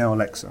 Evie is now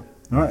Alexa.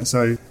 Right,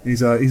 so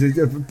he's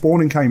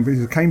born in Cambridge.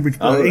 He's a Cambridge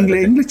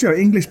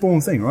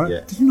English-born thing, right?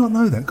 Yeah. Did you not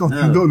know that? God,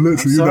 no. You don't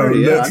literally. Sorry,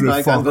 you don't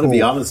literally. I'm going to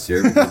be honest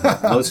here.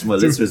 Most of my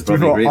listeners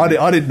probably agree.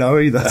 I didn't know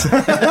either,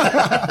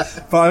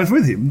 but I was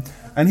with him,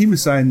 and he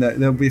was saying that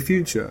there'll be a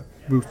future.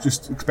 We'll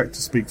just expect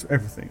to speak to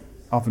everything.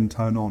 Oven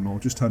turn on, or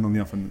just turn on the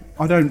oven.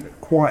 I don't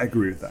quite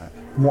agree with that.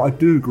 What I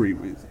do agree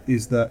with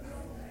is that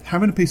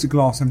having a piece of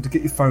glass, having to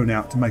get your phone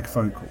out to make a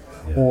phone call,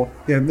 or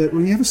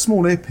when you have a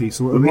small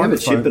earpiece or we have a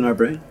chip in our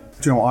brain.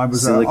 Do you know what,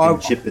 silicon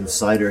chip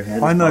inside her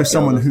head. I know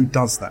someone who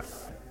does that.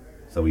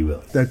 So we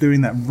will. They're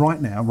doing that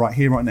right now, right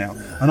here, right now.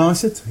 And I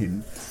said to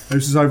him,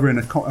 this is over in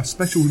a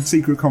special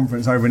secret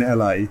conference over in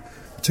LA,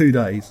 2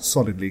 days,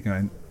 solidly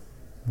going,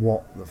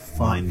 what the fuck?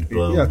 Mind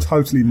blown. Yeah,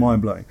 totally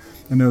mind blowing.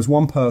 And there was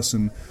one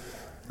person,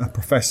 a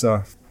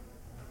professor,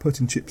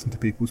 putting chips into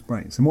people's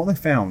brains. And what they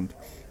found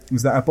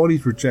was that our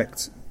bodies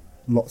reject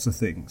lots of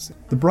things.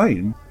 The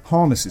brain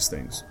harnesses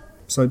things.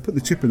 So put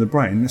the chip in the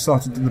brain,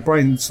 the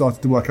brain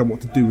started to work out what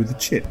to do with the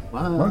chip.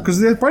 Wow. Because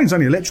the brain's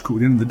only electrical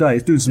at the end of the day.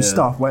 It's doing some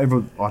stuff, whatever.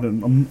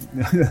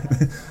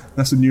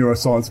 That's a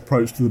neuroscience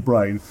approach to the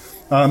brain.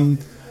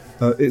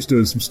 It's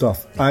doing some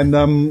stuff. And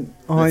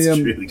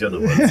really don't know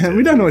what it's doing.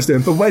 We don't know what it's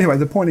doing. But anyway,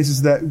 the point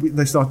is that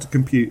they started to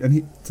compute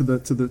and to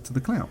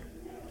the cloud.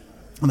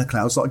 And the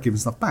cloud started giving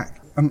stuff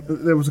back. And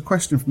there was a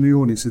question from the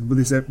audience, will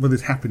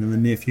this happen in the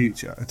near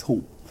future at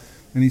all?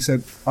 And he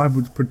said, I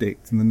would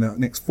predict in the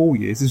next 4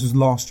 years, this was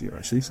last year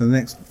actually, so the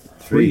next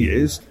 3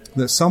 years,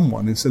 that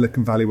someone in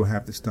Silicon Valley will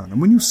have this done. And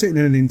when you're sitting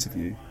in an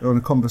interview or in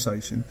a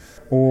conversation,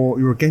 or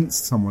you're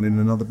against someone in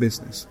another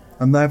business,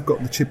 and they've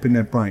got the chip in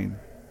their brain,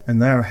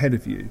 and they're ahead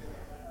of you,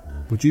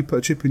 would you put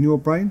a chip in your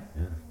brain?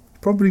 Yeah.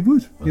 Probably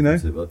would,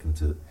 Welcome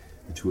to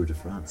the Tour de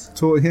France.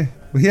 Yeah,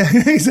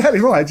 exactly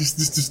right.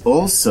 Just.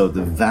 Also,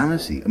 the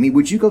vanity. I mean,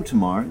 would you go to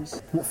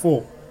Mars? What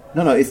for?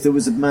 No, if there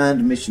was a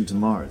manned mission to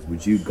Mars,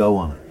 would you go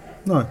on it?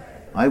 No.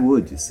 I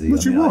would, you see.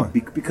 Why?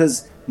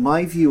 Because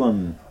my view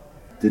on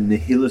the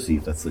nihility,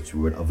 if that's such a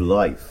word, of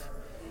life...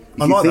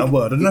 I like that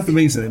word. I don't know if it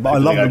means anything, but I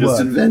love the word. I just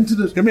invented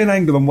it. Give me an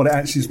angle on what it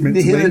actually is meant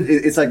to mean.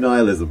 It's like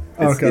nihilism.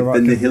 The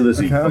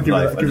nihility of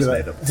life. I just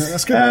made up.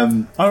 That's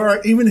good. All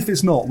right, even if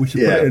it's not, we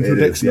should put it into a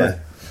dictionary.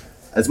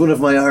 As one of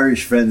my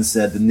Irish friends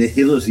said, the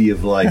nihility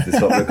of life is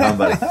what we're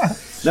combating.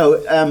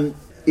 No,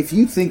 if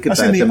you think about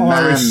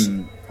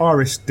the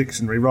Irish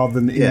dictionary rather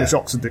than the English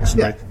Oxford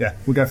dictionary. Yeah,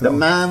 we'll go for that. The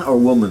man or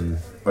woman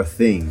or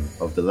thing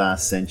of the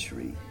last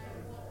century.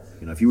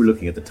 If you were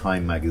looking at the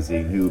Time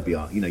magazine, who would be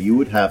on? You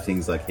would have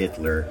things like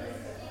Hitler,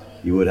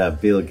 you would have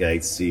Bill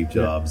Gates, Steve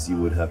Jobs, you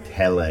would have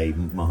Pele,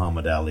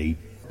 Muhammad Ali.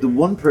 The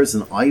one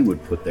person I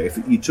would put there, if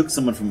you took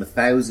someone from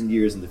 1,000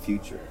 years in the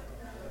future,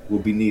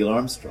 would be Neil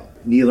Armstrong.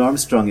 Neil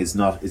Armstrong is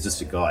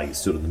just a guy who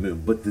stood on the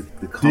moon, but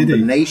the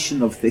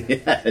combination of the...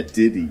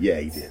 Did he? Yeah,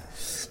 he did.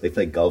 They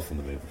played golf on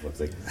the moon, for fuck's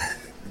sake.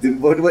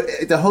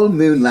 The whole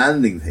moon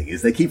landing thing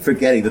is they keep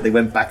forgetting that they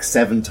went back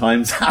 7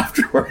 times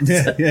afterwards.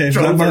 Yeah,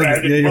 drove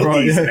around in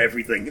buggies and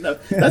everything. You know,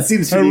 that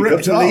seems to be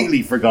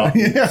completely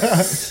forgotten.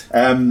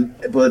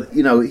 But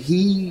you know,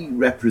 he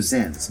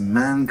represents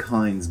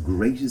mankind's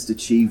greatest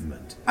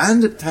achievement,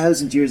 and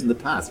 1,000 years in the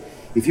past.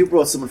 If you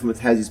brought someone from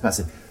 1,000 years past,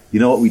 and you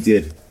know what we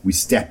did? We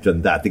stepped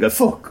on that. They go,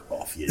 "Fuck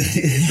off, you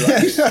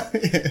idiot!"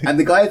 Right? And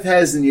the guy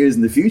 1,000 years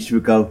in the future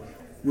would go,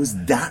 was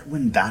that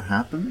when that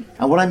happened?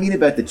 And what I mean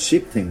about the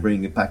chip thing,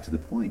 bringing it back to the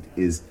point,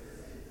 is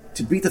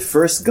to be the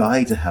first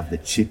guy to have the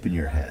chip in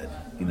your head,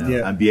 you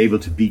know, and be able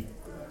to beat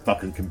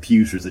fucking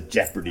computers at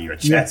Jeopardy or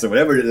chess or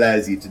whatever it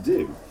allows you to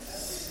do.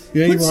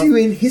 Puts you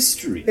in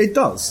history. It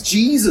does.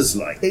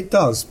 Jesus-like. It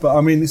does, but I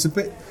mean, it's a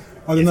bit...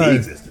 I don't know. He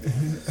existed.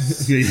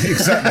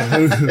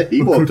 Exactly.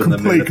 He walked on the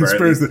moon, complete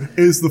conspiracy.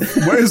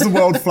 Where is the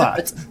world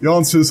flat? The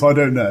answer is I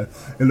don't know.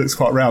 It looks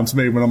quite round to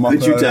me when I'm up.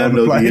 Could you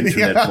download the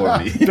internet for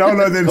me?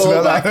 Download the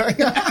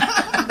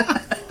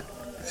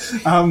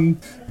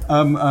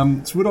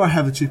internet. So would I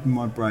have a chip in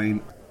my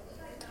brain?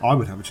 I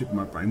would have a chip in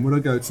my brain. Would I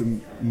go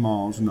to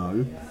Mars?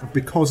 No,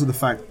 because of the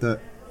fact that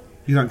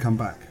you don't come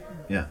back.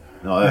 Yeah.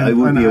 No, it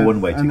would be a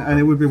one-way ticket. And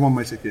it would be a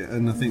one-way ticket,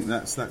 and I think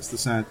that's the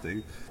sad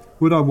thing.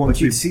 Would I want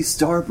to... you'd see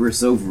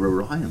starbursts over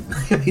Orion.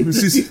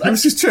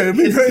 This is true.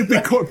 It'd be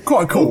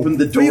quite cool. Open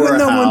the door. You've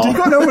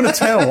got no one to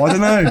tell. I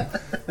don't know.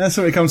 That's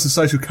when it comes to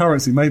social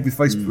currency. Maybe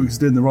Facebook is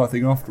doing the right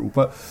thing after all.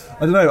 But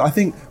I don't know. I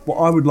think what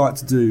I would like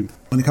to do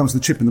when it comes to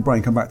the chip in the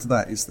brain, come back to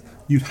that, is that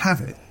you'd have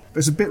it. But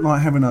it's a bit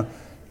like having a...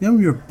 You know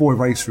when you're a boy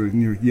racer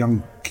and you're a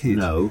young kid?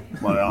 No.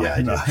 Well, yeah,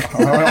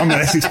 I'm an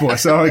Essex boy,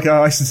 so I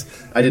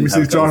didn't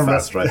have go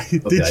fast, right?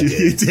 Did you?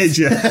 You did,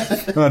 yeah.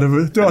 I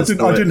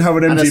didn't have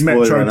an MG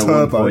Metro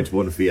Turbo.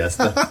 1.1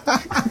 Fiesta.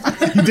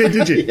 You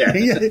did you?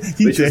 Yeah.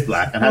 Which was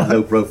black and had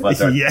low profile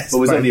tires. Yes, but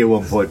it was only a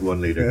 1.1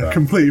 litre car.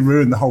 Completely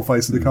ruined the whole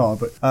face of the car.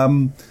 But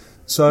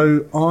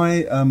so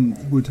I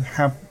would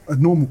have a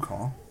normal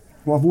car.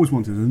 What I've always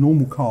wanted is a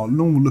normal car,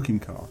 normal looking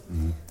car,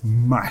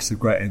 massive,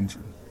 great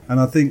engine. And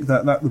I think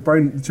that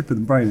the chip in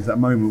the brain is that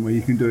moment where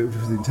you can do it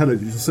with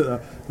intelligence. You sit there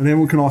and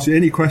everyone can ask you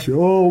any question.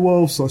 Oh,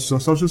 well, such and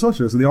such.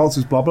 And the answer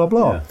is blah, blah,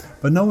 blah. Yeah.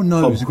 But no one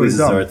knows. Pub quizzes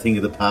are a thing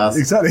of the past.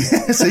 Exactly.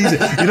 It's easy.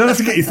 You don't have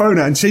to get your phone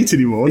out and cheat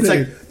anymore. It's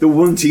like the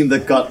one team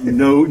that got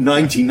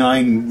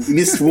 99,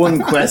 missed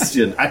one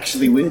question,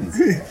 actually wins.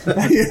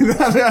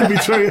 That'd be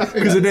true.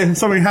 Because then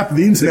something happened.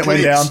 The internet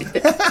went down.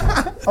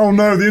 Oh,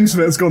 no, the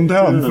internet's gone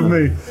down for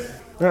me.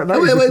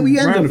 We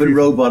end up in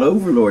robot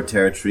overlord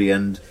territory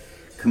and...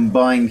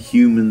 combine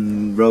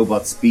human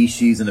robot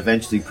species and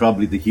eventually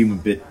probably the human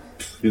bit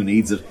who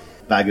needs it,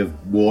 bag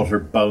of water,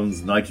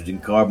 bones, nitrogen,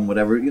 carbon,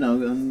 whatever, you know,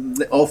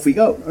 and off we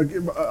go. Do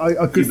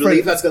you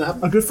believe that's going to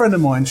happen? A good friend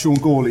of mine, Sean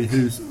Gawley,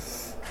 he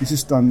was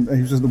at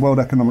the World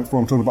Economic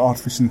Forum talking about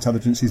artificial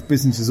intelligence. His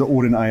businesses are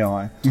all in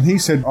AI. And he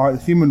said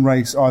the human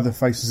race either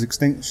faces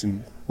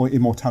extinction or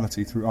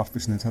immortality through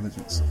artificial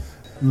intelligence.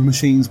 The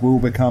machines will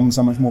become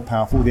so much more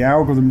powerful. The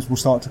algorithms will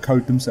start to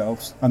code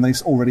themselves, and they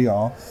already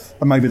are.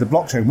 And maybe the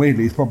blockchain,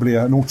 weirdly, is probably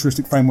an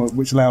altruistic framework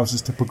which allows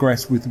us to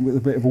progress with a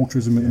bit of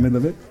altruism in the middle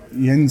of it.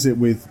 He ends it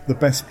with the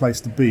best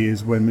place to be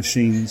is when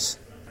machines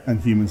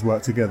and humans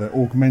work together.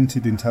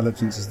 Augmented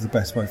intelligence is the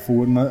best way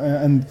forward.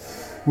 And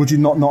would you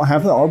not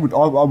have that? I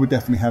would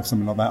definitely have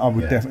something like that. I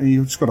would definitely.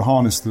 You've just got to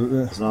harness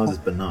the. As long as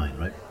it's benign,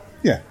 right?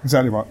 Yeah,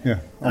 exactly right. Yeah,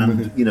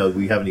 and you know,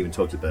 we haven't even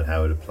talked about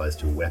how it applies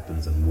to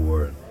weapons and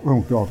war.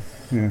 Oh God,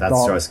 yeah. That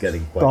starts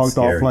getting quite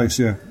scary. Dark place.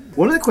 Yeah.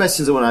 One of the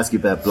questions I want to ask you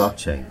about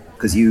blockchain,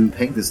 because you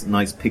paint this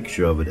nice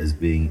picture of it as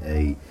being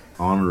a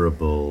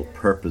honourable,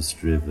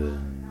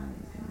 purpose-driven,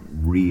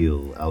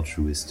 real,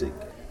 altruistic,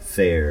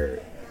 fair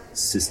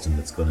system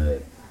that's going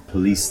to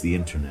police the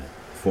internet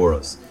for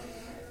us.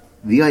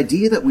 The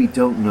idea that we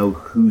don't know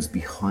who's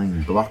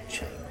behind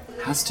blockchain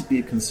has to be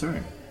a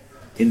concern.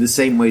 In the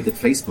same way that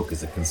Facebook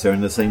is a concern,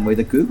 in the same way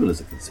that Google is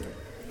a concern.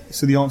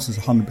 So the answer is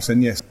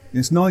 100% yes.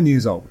 It's 9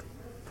 years old.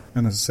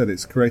 And as I said,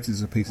 it's created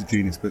as a piece of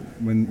genius. But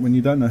when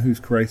you don't know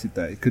who's created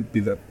that, it could be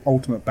the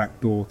ultimate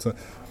backdoor to...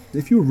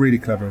 If you were really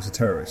clever as a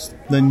terrorist,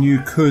 then you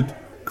could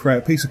create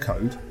a piece of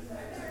code,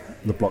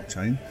 the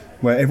blockchain,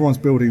 where everyone's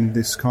building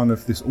this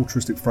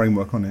altruistic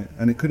framework on it,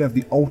 and it could have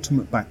the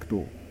ultimate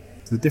backdoor.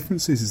 The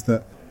difference is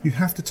that you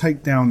have to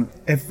take down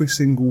every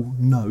single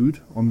node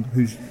on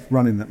who's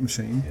running that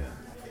machine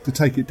to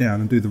take it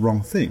down and do the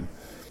wrong thing.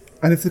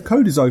 And if the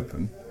code is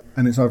open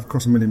and it's over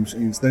across a million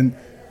machines, then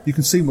you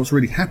can see what's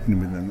really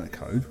happening within that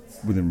code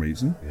within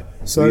reason. Yeah.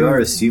 So we are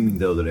assuming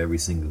though that every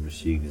single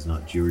machine is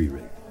not jury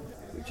rigged,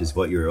 which is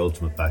what your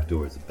ultimate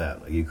backdoor is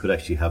about. Like you could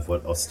actually have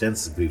what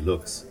ostensibly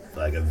looks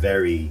like a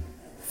very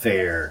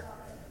fair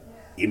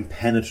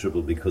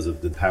impenetrable because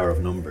of the power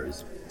of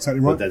numbers. Exactly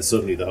right. But then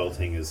suddenly the whole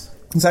thing is...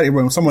 Exactly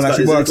right. Someone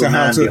actually works out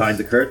how to... behind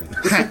the curtain.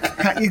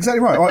 hack. Exactly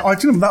right.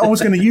 I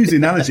was going to use the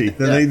analogy.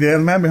 The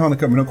man behind the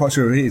curtain, I'm not quite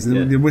sure who he is.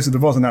 The Wizard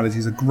of Oz analogy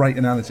is a great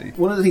analogy.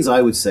 One of the things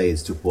I would say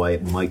as to why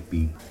it might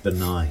be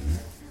benign,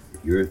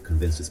 you're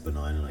convinced it's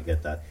benign, and I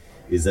get that,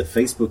 is that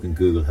Facebook and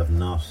Google have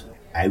not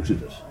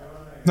outed it.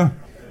 No.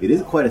 It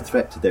is quite a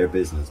threat to their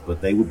business, but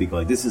they would be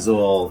going, this is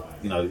all,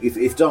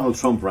 if Donald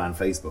Trump ran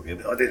Facebook,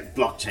 this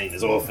blockchain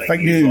is all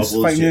fake news.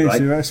 Fake news,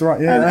 right? That's right,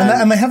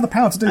 yeah. And they have the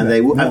power to do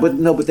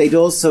that. But they'd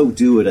also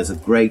do it as a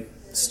great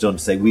stunt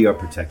to say, we are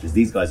protectors,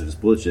 these guys are just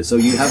bullshit. So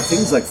you have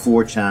things like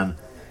 4chan,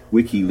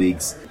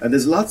 WikiLeaks, and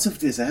there's lots of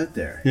this out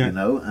there,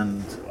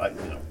 and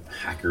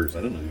hackers,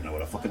 I don't even know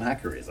what a fucking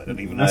hacker is. I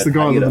don't even know. That's the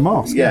guy with the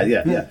mask.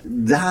 Yeah.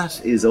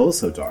 That is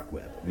also dark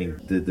web. I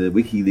mean, the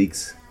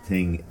WikiLeaks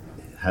thing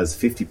has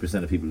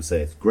 50% of people who say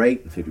it's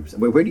great and 50%.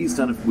 Where do you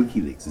stand with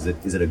WikiLeaks?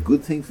 Is it a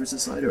good thing for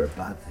society or a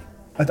bad thing?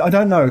 I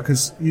don't know,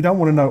 because you don't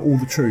want to know all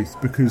the truth,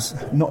 because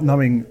not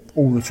knowing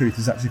all the truth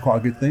is actually quite a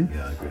good thing.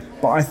 Yeah, I agree.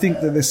 But I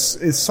think that there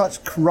is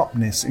such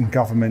corruptness in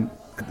government.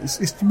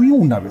 We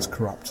all know it's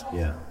corrupt.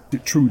 Yeah.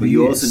 It truly is. But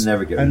you also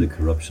never get rid of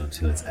corruption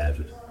until it's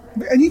outed.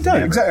 And you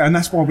don't, exactly. And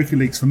that's why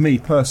WikiLeaks, for me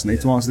personally,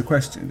 to answer the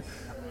question,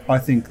 I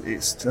think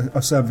it's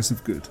a service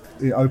of good.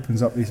 It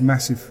opens up these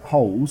massive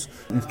holes.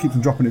 It keeps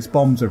on dropping its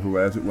bombs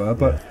everywhere, as it were.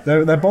 But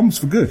they're bombs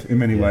for good in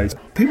many ways.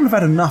 People have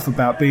had enough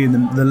about being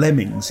the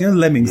lemmings. You know,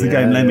 Lemmings, the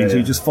game Lemmings, where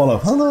you just follow.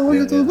 Hello,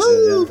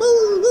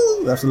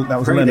 that was a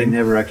lemming. They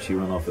never actually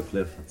run off a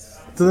cliff.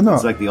 Do they not?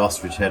 It's like the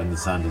ostrich head in the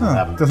sand doesn't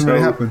happen. Doesn't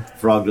really happen.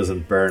 Frog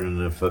doesn't burn in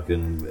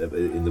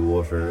in the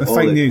water.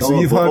 Fake news. So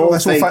you've heard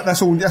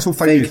that's all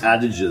fake news.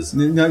 Adages.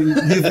 No,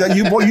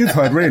 what you've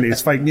heard really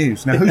is fake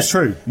news. Now, who's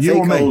true? You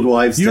or me? Old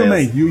wives' you or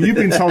tales. me? You've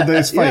been told that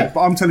it's fake, but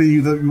I'm telling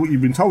you that what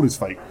you've been told is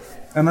fake.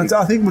 And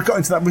I think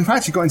we've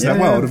actually got into that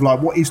world of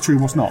like what is true,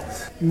 what's not.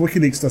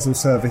 WikiLeaks does a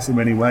service in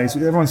many ways.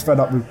 Everyone's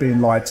fed up with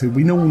being lied to.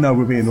 We all know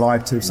we're being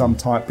lied to of some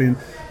type, being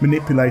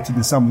manipulated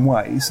in some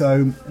way.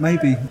 So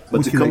maybe.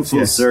 But WikiLeaks, to come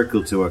full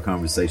circle to our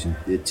conversation,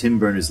 Tim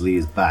Berners-Lee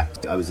is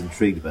back. I was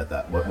intrigued about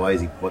that. Why is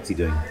he? What's he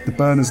doing? The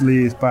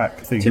Berners-Lee is back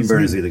thing. Tim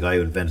Berners-Lee, the guy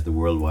who invented the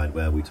World Wide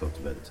Web, we talked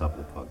about at the top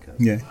of the podcast.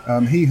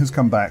 Yeah, he has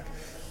come back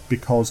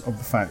because of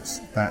the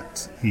fact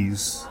that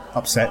he's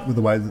upset with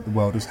the way that the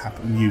world has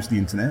used the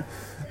internet.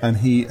 And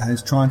he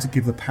is trying to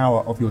give the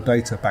power of your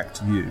data back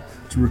to you,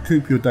 to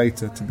recoup your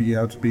data, to be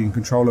able to be in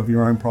control of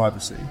your own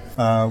privacy,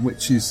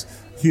 which is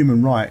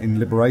human right in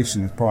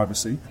liberation is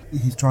privacy.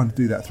 He's trying to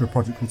do that through a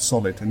project called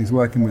Solid, and he's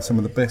working with some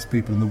of the best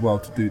people in the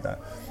world to do that.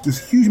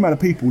 There's a huge amount of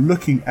people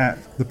looking at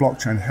the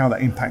blockchain, how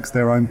that impacts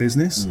their own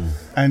business.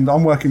 And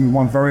I'm working with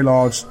one very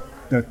large,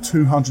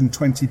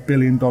 $220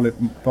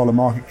 billion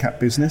market cap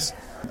business,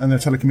 and they're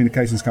a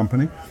telecommunications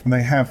company, and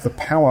they have the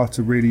power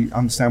to really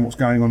understand what's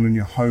going on in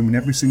your home in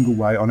every single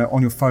way, on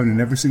your phone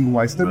in every single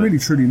way, so they really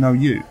truly know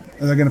you.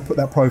 And they're going to put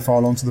that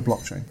profile onto the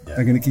blockchain. Yeah.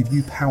 They're going to give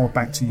you power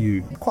back to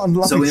you. Quite a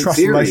lovely trust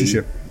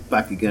relationship.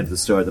 Back again to the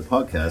start of the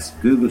podcast,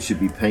 Google should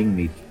be paying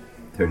me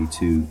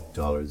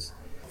 $32,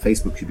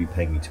 Facebook should be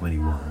paying me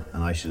 $21,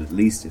 and I should at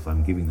least, if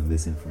I'm giving them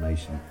this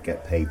information,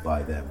 get paid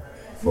by them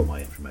for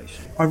my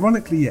information.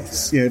 Ironically,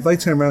 yes. Yeah, if they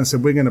turn around and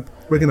said, we're going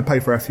to pay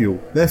for our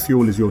fuel. Their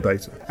fuel is your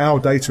data. Our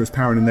data is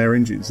powering in their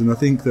engines. And I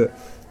think that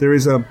there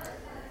is a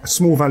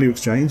small value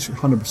exchange,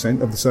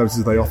 100% of the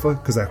services they offer,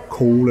 because they're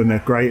cool and they're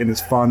great and it's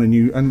fun.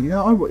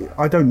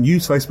 I don't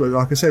use Facebook,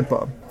 like I said,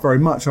 but very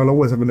much. I'll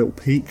always have a little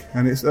peek,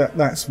 and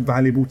that's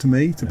valuable to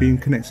me. To be in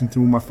connection to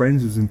all my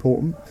friends is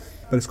important,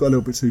 but it's got a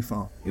little bit too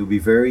far. It would be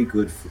very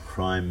good for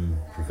crime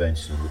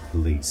prevention and the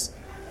police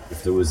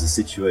if there was a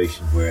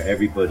situation where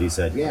everybody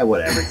said, yeah,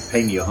 whatever,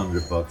 pay me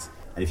 $100,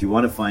 and if you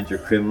want to find your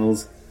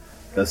criminals,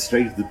 go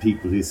straight to the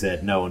people who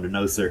said, no, under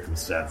no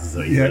circumstances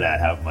are you going to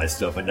have my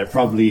stuff, and they're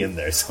probably in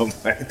there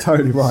somewhere.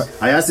 Totally right.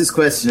 I asked this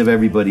question of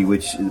everybody,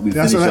 which we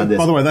finished on this.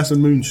 By the way, that's a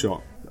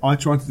moonshot. I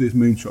tried to do this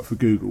moonshot for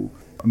Google.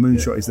 A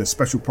moonshot is their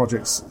special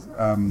projects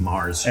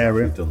Mars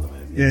area. We've done them,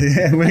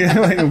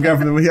 We'll go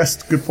for them.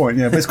 That's a good point,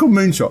 yeah. But it's called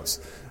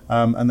moonshots,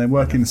 and they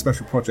work in the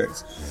special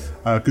projects.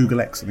 Google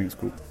X, I think it's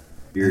called.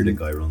 Bearded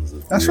guy runs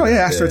it. That's right,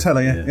 yeah,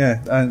 AstroTele,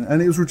 yeah.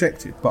 And it was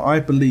rejected. But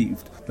I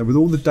believed that with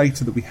all the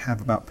data that we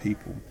have about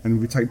people, and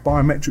we take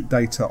biometric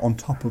data on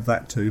top of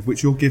that too,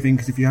 which you're giving,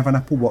 because if you have an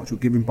Apple Watch, you're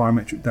giving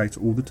biometric data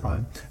all the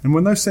time. And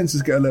when those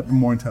sensors get a little bit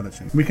more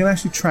intelligent, we can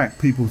actually track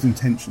people's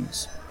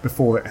intentions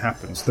before it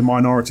happens, the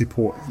Minority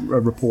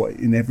Report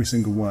in every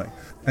single way.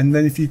 And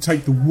then if you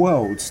take the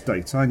world's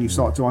data and you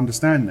start to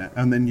understand that,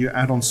 and then you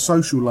add on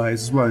social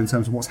layers as well in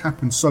terms of what's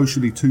happened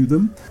socially to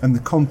them and the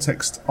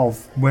context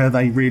of where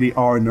they really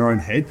are in their own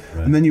head,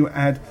 and then you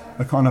add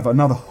a kind of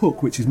another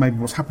hook, which is maybe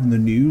what's happened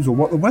in the news or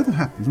what the weather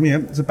happens. I mean,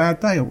 it's a bad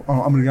day, or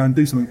I'm going to go and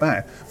do something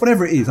bad.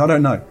 Whatever it is, I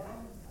don't know.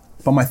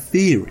 But my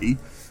theory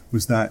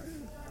was that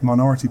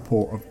Minority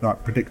Report of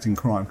like predicting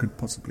crime could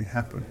possibly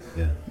happen.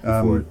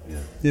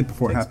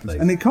 Before it happens.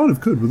 And it kind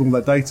of could with all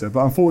that data,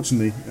 but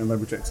unfortunately they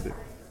rejected it.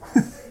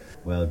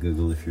 Well,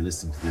 Google, if you're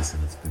listening to this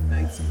and it's been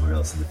made somewhere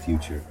else in the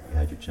future, you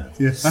had your chance.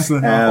 Yes, that's the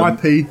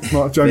IP.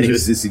 Mark Jones. Penny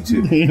was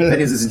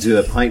listening to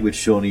A Pint with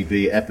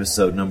Seaniebee,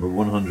 episode number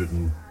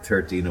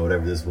 113 or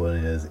whatever this one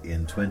is,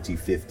 in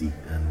 2050,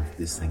 and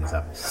this thing has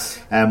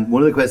happened.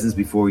 One of the questions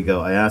before we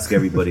go, I ask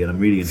everybody, and I'm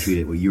really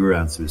intrigued what your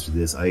answer is to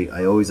this.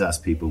 I always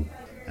ask people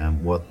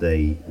what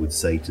they would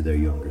say to their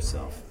younger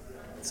self.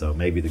 So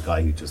maybe the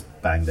guy who just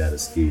banged out of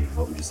skiing,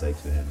 what would you say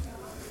to him?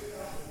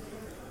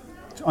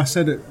 I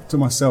said it to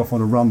myself on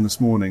a run this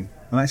morning,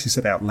 and I actually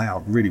said it out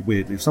loud, really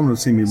weirdly. If someone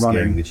had seen me running...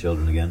 Scaring the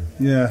children again?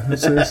 Yeah, I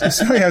was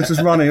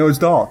just running. It was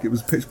dark. It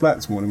was pitch black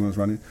this morning when I was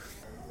running.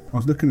 I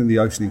was looking at the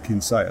ocean in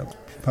Kinsale,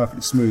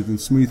 perfectly smooth,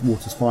 and smooth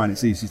water's fine.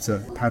 It's easy to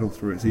paddle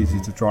through. It's easy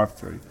to drive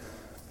through.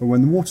 But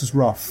when the water's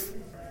rough,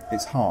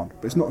 it's hard.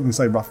 But it's not going to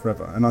stay rough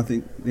forever. And I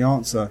think the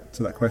answer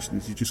to that question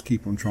is you just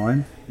keep on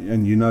trying,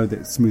 and you know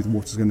that smooth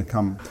water's going to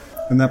come.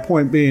 And that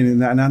point being in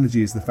that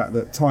analogy is the fact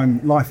that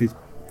life is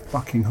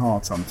fucking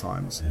hard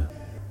sometimes. Yeah.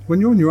 When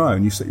you're on your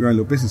own, you set your own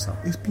little business up.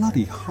 It's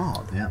bloody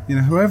hard. Yeah. You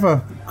know,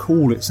 however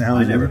cool it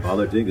sounds. I never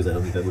bothered doing because I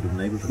don't think I would have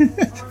been able to.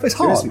 But it's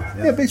hard.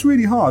 Yeah, but it's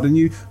really hard, and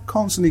you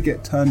constantly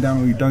get turned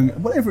down, or you don't.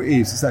 Whatever it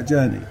is, it's that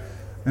journey,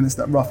 and it's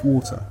that rough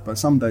water. But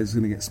some days it's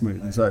going to get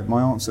smooth. And so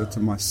my answer to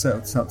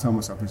myself, tell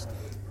myself, is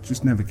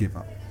just never give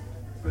up.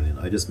 Brilliant.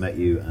 I just met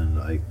you, and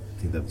I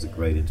think that was a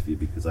great interview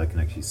because I can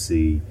actually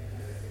see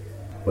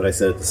what I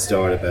said at the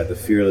start about the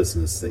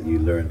fearlessness that you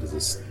learned as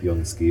a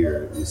young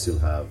skier, you still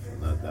have.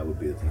 And that would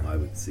be the thing I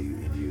would see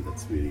in you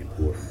that's really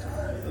important.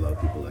 And a lot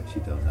of people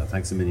actually don't have.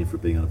 Thanks a million for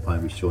being on A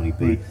Pint with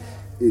Seaniebee.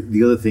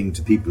 The other thing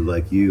to people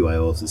like you, I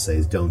also say,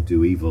 is don't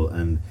do evil.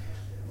 And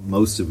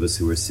most of us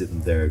who are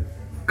sitting there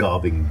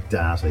gobbing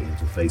data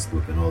into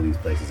Facebook and all these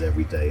places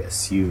every day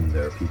assume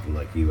there are people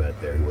like you out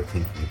there who are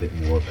thinking a bit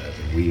more about it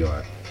than we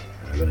are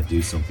and are going to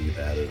do something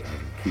about it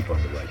and keep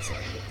on the right side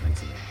of it.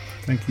 Thanks a million.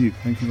 Thank you.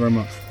 Thank you very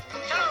much.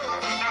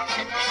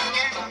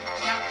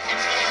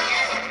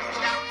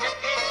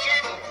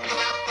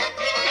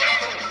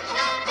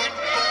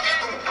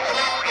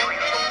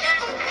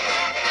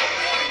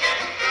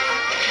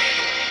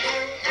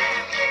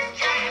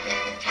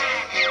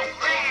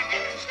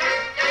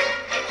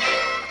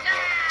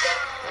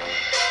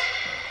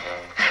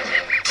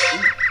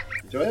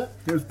 Enjoy it?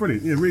 It was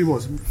brilliant. Yeah, it really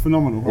was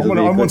phenomenal. I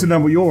want to know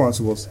what your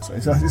answer was. So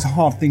it's a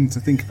hard thing to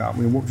think about. I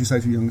mean, what would you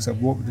say to your younger self?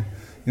 What would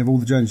you know, all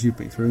the journeys you've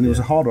been through, and it was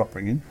a hard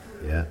upbringing.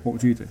 Yeah. What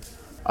would you do?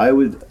 I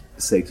would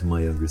say to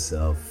my younger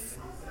self,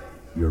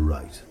 "You're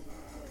right."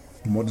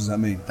 And what does that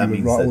mean? That You were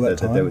means right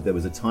all that there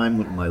was a time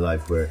in my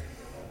life where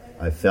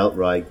I felt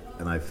right,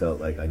 and I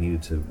felt like I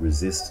needed to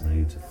resist, and I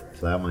needed to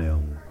plough my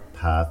own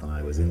path, and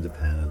I was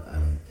independent,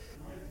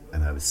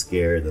 and I was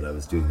scared that I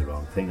was doing the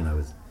wrong thing, and I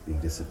was being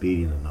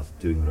disobedient and not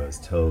doing what I was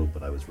told,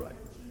 but I was right.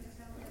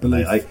 And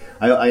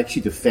I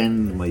actually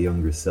defend my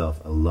younger self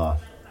a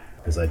lot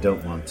because I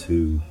don't want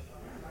to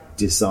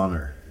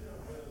dishonour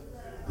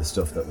the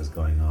stuff that was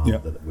going on,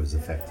 that was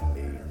affecting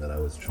me, and that I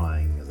was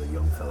trying as a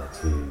young fella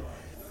to,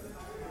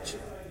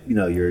 you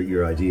know,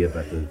 your idea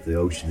about the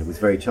ocean. It was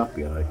very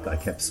choppy, and I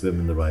kept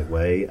swimming the right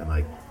way, and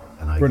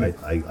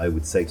I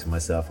would say to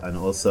myself, and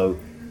also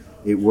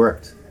it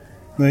worked.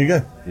 There you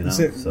go. You That's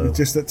know, it. so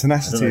Just that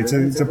tenacity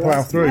to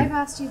plough through. I've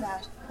asked you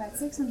that about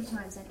 600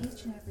 times, and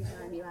each and every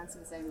time you answer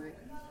the same way.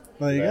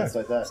 There you go.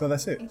 Like that. So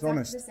that's it. It's Exactly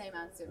honest. the same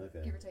answer,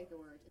 give or take a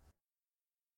word.